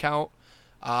from our account.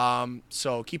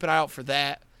 So keep an eye out for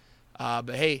that.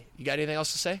 But hey, you got anything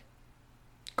else to say?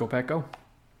 Go Pack, go. Do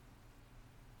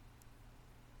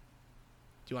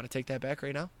you want to take that back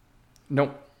right now?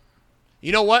 Nope.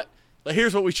 You know what?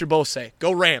 Here's what we should both say.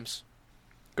 Go Rams.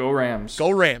 Go Rams.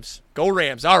 Go Rams. Go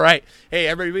Rams. All right. Hey,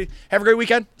 everybody, have a great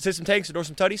weekend. Say some tanks, adore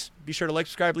some tutties. Be sure to like,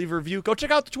 subscribe, leave a review. Go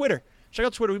check out the Twitter. Check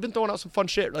out Twitter. We've been throwing out some fun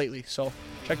shit lately. So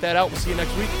check that out. We'll see you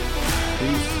next week.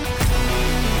 Peace.